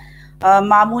wrong,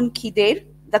 Mamun Khider.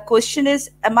 The question is,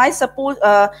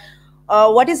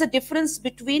 what is the difference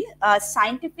between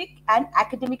scientific and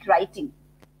academic writing?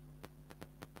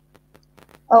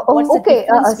 Okay,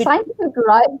 scientific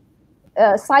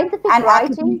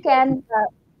writing can,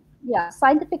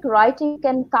 scientific writing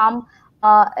can come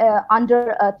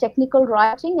under technical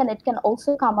writing, and it can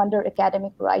also come under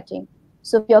academic writing.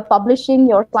 So if you're publishing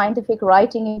your scientific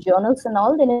writing in journals and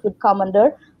all, then it would come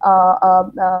under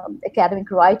academic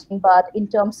writing. But in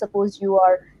terms, suppose you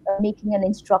are making an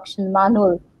instruction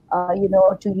manual,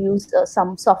 to use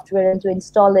some software and to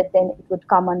install it, then it would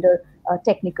come under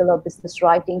technical or business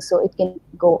writing. So it can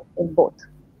go in both.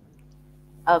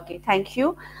 Okay, thank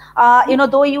you.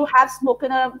 Though you have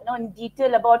spoken in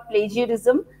detail about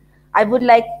plagiarism, I would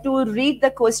like to read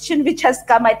the question which has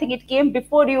come. I think it came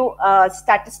before you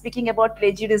started speaking about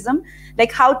plagiarism,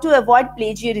 like how to avoid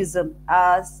plagiarism,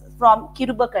 from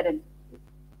Kirubakaran.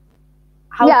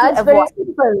 It's very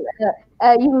simple.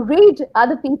 You read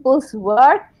other people's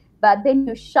work, but then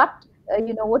you shut,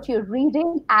 what you're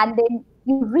reading, and then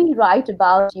you rewrite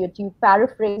about it. You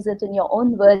paraphrase it in your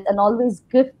own words, and always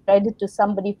give credit to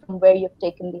somebody from where you've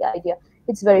taken the idea.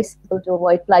 It's very simple to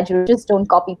avoid plagiarism. Just don't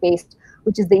copy paste,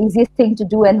 which is the easiest thing to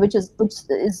do, and which is what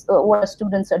our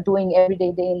students are doing every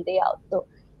day, day in, day out. So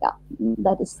yeah,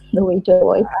 that is the way to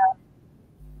avoid.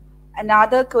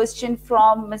 Another question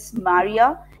from Ms.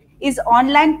 Maria: is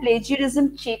online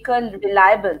plagiarism checker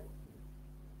reliable?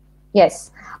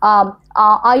 Yes,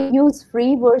 I use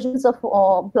free versions of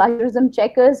plagiarism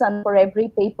checkers, and for every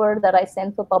paper that I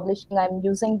send for publishing, I'm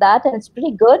using that, and it's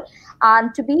pretty good.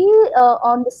 And to be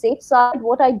on the safe side,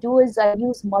 what I do is I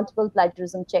use multiple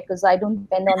plagiarism checkers. I don't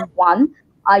depend on one.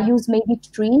 I use maybe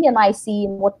 3, and I see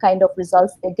what kind of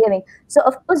results they're giving. So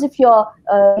of course, if you're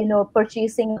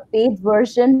purchasing a paid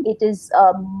version, it is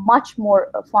much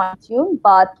more fine-tuned,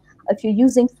 but if you're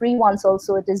using free ones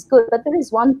also, it is good. But there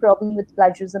is one problem with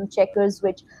plagiarism checkers,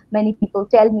 which many people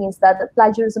tell me, is that the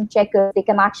plagiarism checkers, they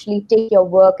can actually take your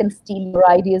work and steal your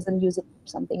ideas and use it for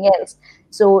something else.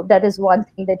 So that is one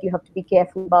thing that you have to be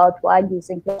careful about while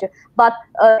using plagiarism. But,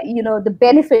 the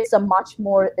benefits are much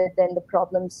more than the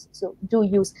problems. So do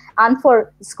use. And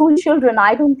for school children,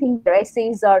 I don't think their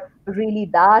essays are really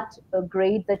that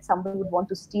great that somebody would want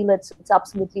to steal it. So it's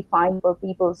absolutely fine for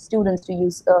students to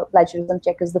use plagiarism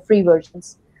checkers, the free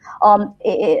versions.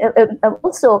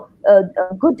 Also,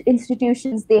 good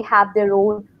institutions, they have their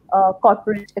own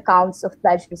corporate accounts of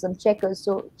plagiarism checkers.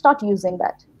 So start using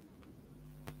that.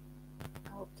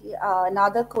 Okay,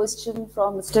 another question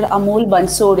from Mr. Amol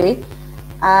Bansore,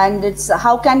 and it's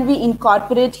how can we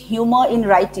incorporate humor in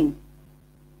writing?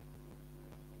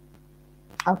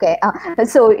 Okay,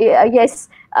 so yes,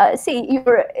 see,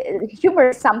 humor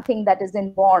is something that is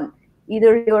inborn.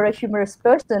 Either you're a humorous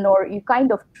person, or you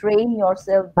kind of train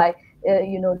yourself by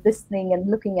listening and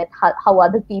looking at how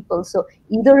other people. So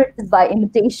either it is by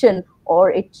imitation,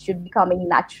 or it should be coming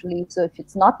naturally. So if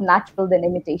it's not natural, then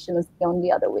imitation is the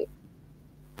only other way.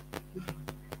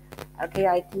 Okay,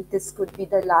 I think this could be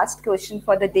the last question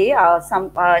for the day.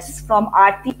 From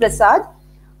Aarti Prasad.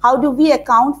 How do we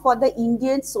account for the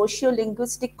Indian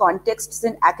socio-linguistic contexts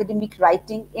in academic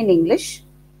writing in English?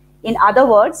 In other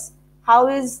words, how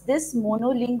is this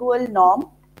monolingual norm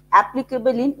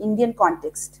applicable in Indian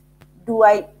context? Do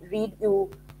I read you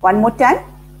one more time?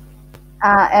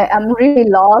 I'm really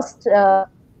lost.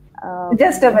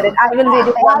 Just a minute. I will read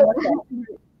it one more time.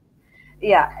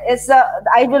 Yeah,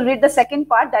 I will read the second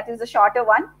part. That is the shorter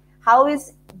one. How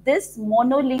is this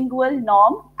monolingual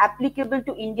norm applicable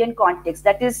to Indian context?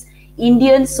 That is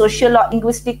Indian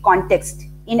socio-linguistic context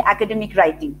in academic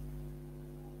writing.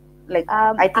 Like,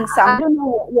 I think I don't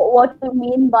know what you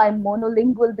mean by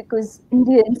monolingual, because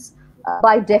Indians,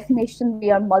 by definition, we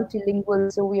are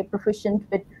multilingual. So we are proficient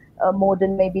with more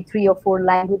than maybe 3 or 4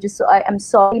 languages. So I'm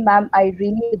sorry, ma'am, I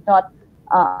really did not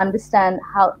understand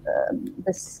how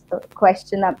this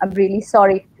question. I'm really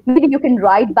sorry. Maybe you can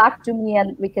write back to me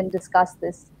and we can discuss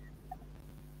this.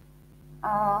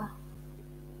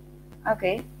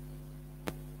 Okay.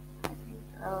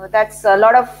 That's a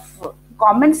lot of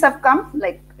comments have come.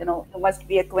 Like, you must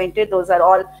be acquainted. Those are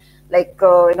all like,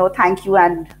 thank you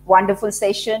and wonderful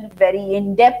session, very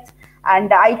in depth.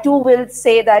 And I too will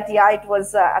say that, yeah, it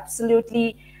was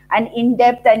absolutely an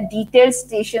in-depth and detailed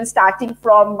session, starting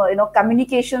from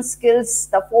communication skills,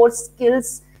 the 4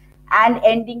 skills, and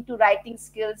ending to writing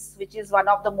skills, which is one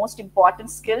of the most important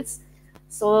skills.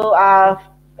 So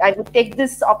I would take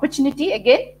this opportunity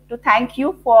again to thank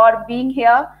you for being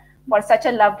here for such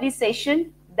a lovely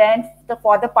session. Then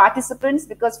for the participants,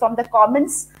 because from the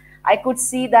comments I could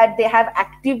see that they have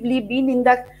actively been in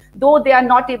the, though they are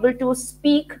not able to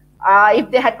speak.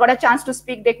 If they had got a chance to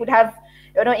speak, they could have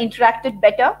interacted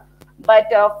better. But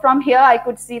from here, I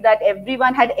could see that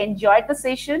everyone had enjoyed the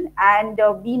session and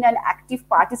been an active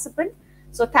participant.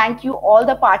 So thank you all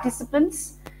the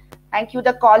participants. Thank you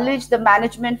the college, the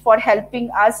management, for helping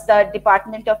us, the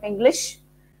Department of English,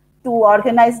 to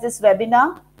organize this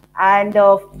webinar. And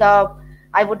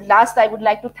I would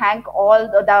like to thank all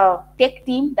the tech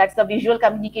team. That's the visual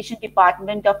communication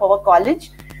department of our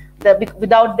college.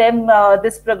 Without them,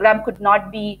 this program could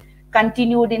not be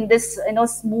continued in this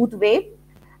smooth way.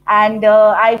 And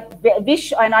I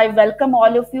wish and I welcome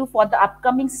all of you for the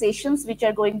upcoming sessions, which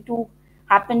are going to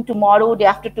happen tomorrow, day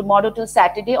after tomorrow till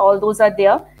Saturday. All those are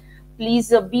there.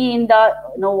 Please be in the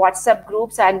WhatsApp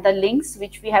groups and the links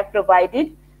which we have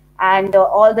provided, and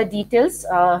all the details.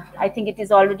 I think it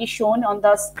is already shown on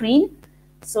the screen.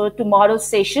 So tomorrow's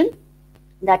session,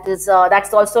 that's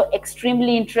also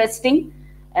extremely interesting.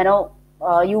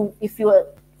 If you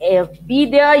be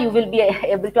there, you will be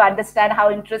able to understand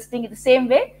how interesting, in the same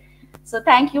way. So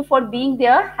thank you for being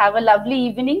there. Have a lovely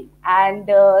evening, and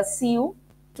see you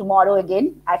tomorrow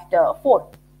again at 4.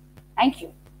 Thank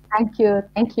you. Thank you.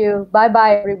 Thank you.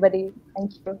 Bye-bye, everybody.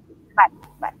 Thank you. Bye.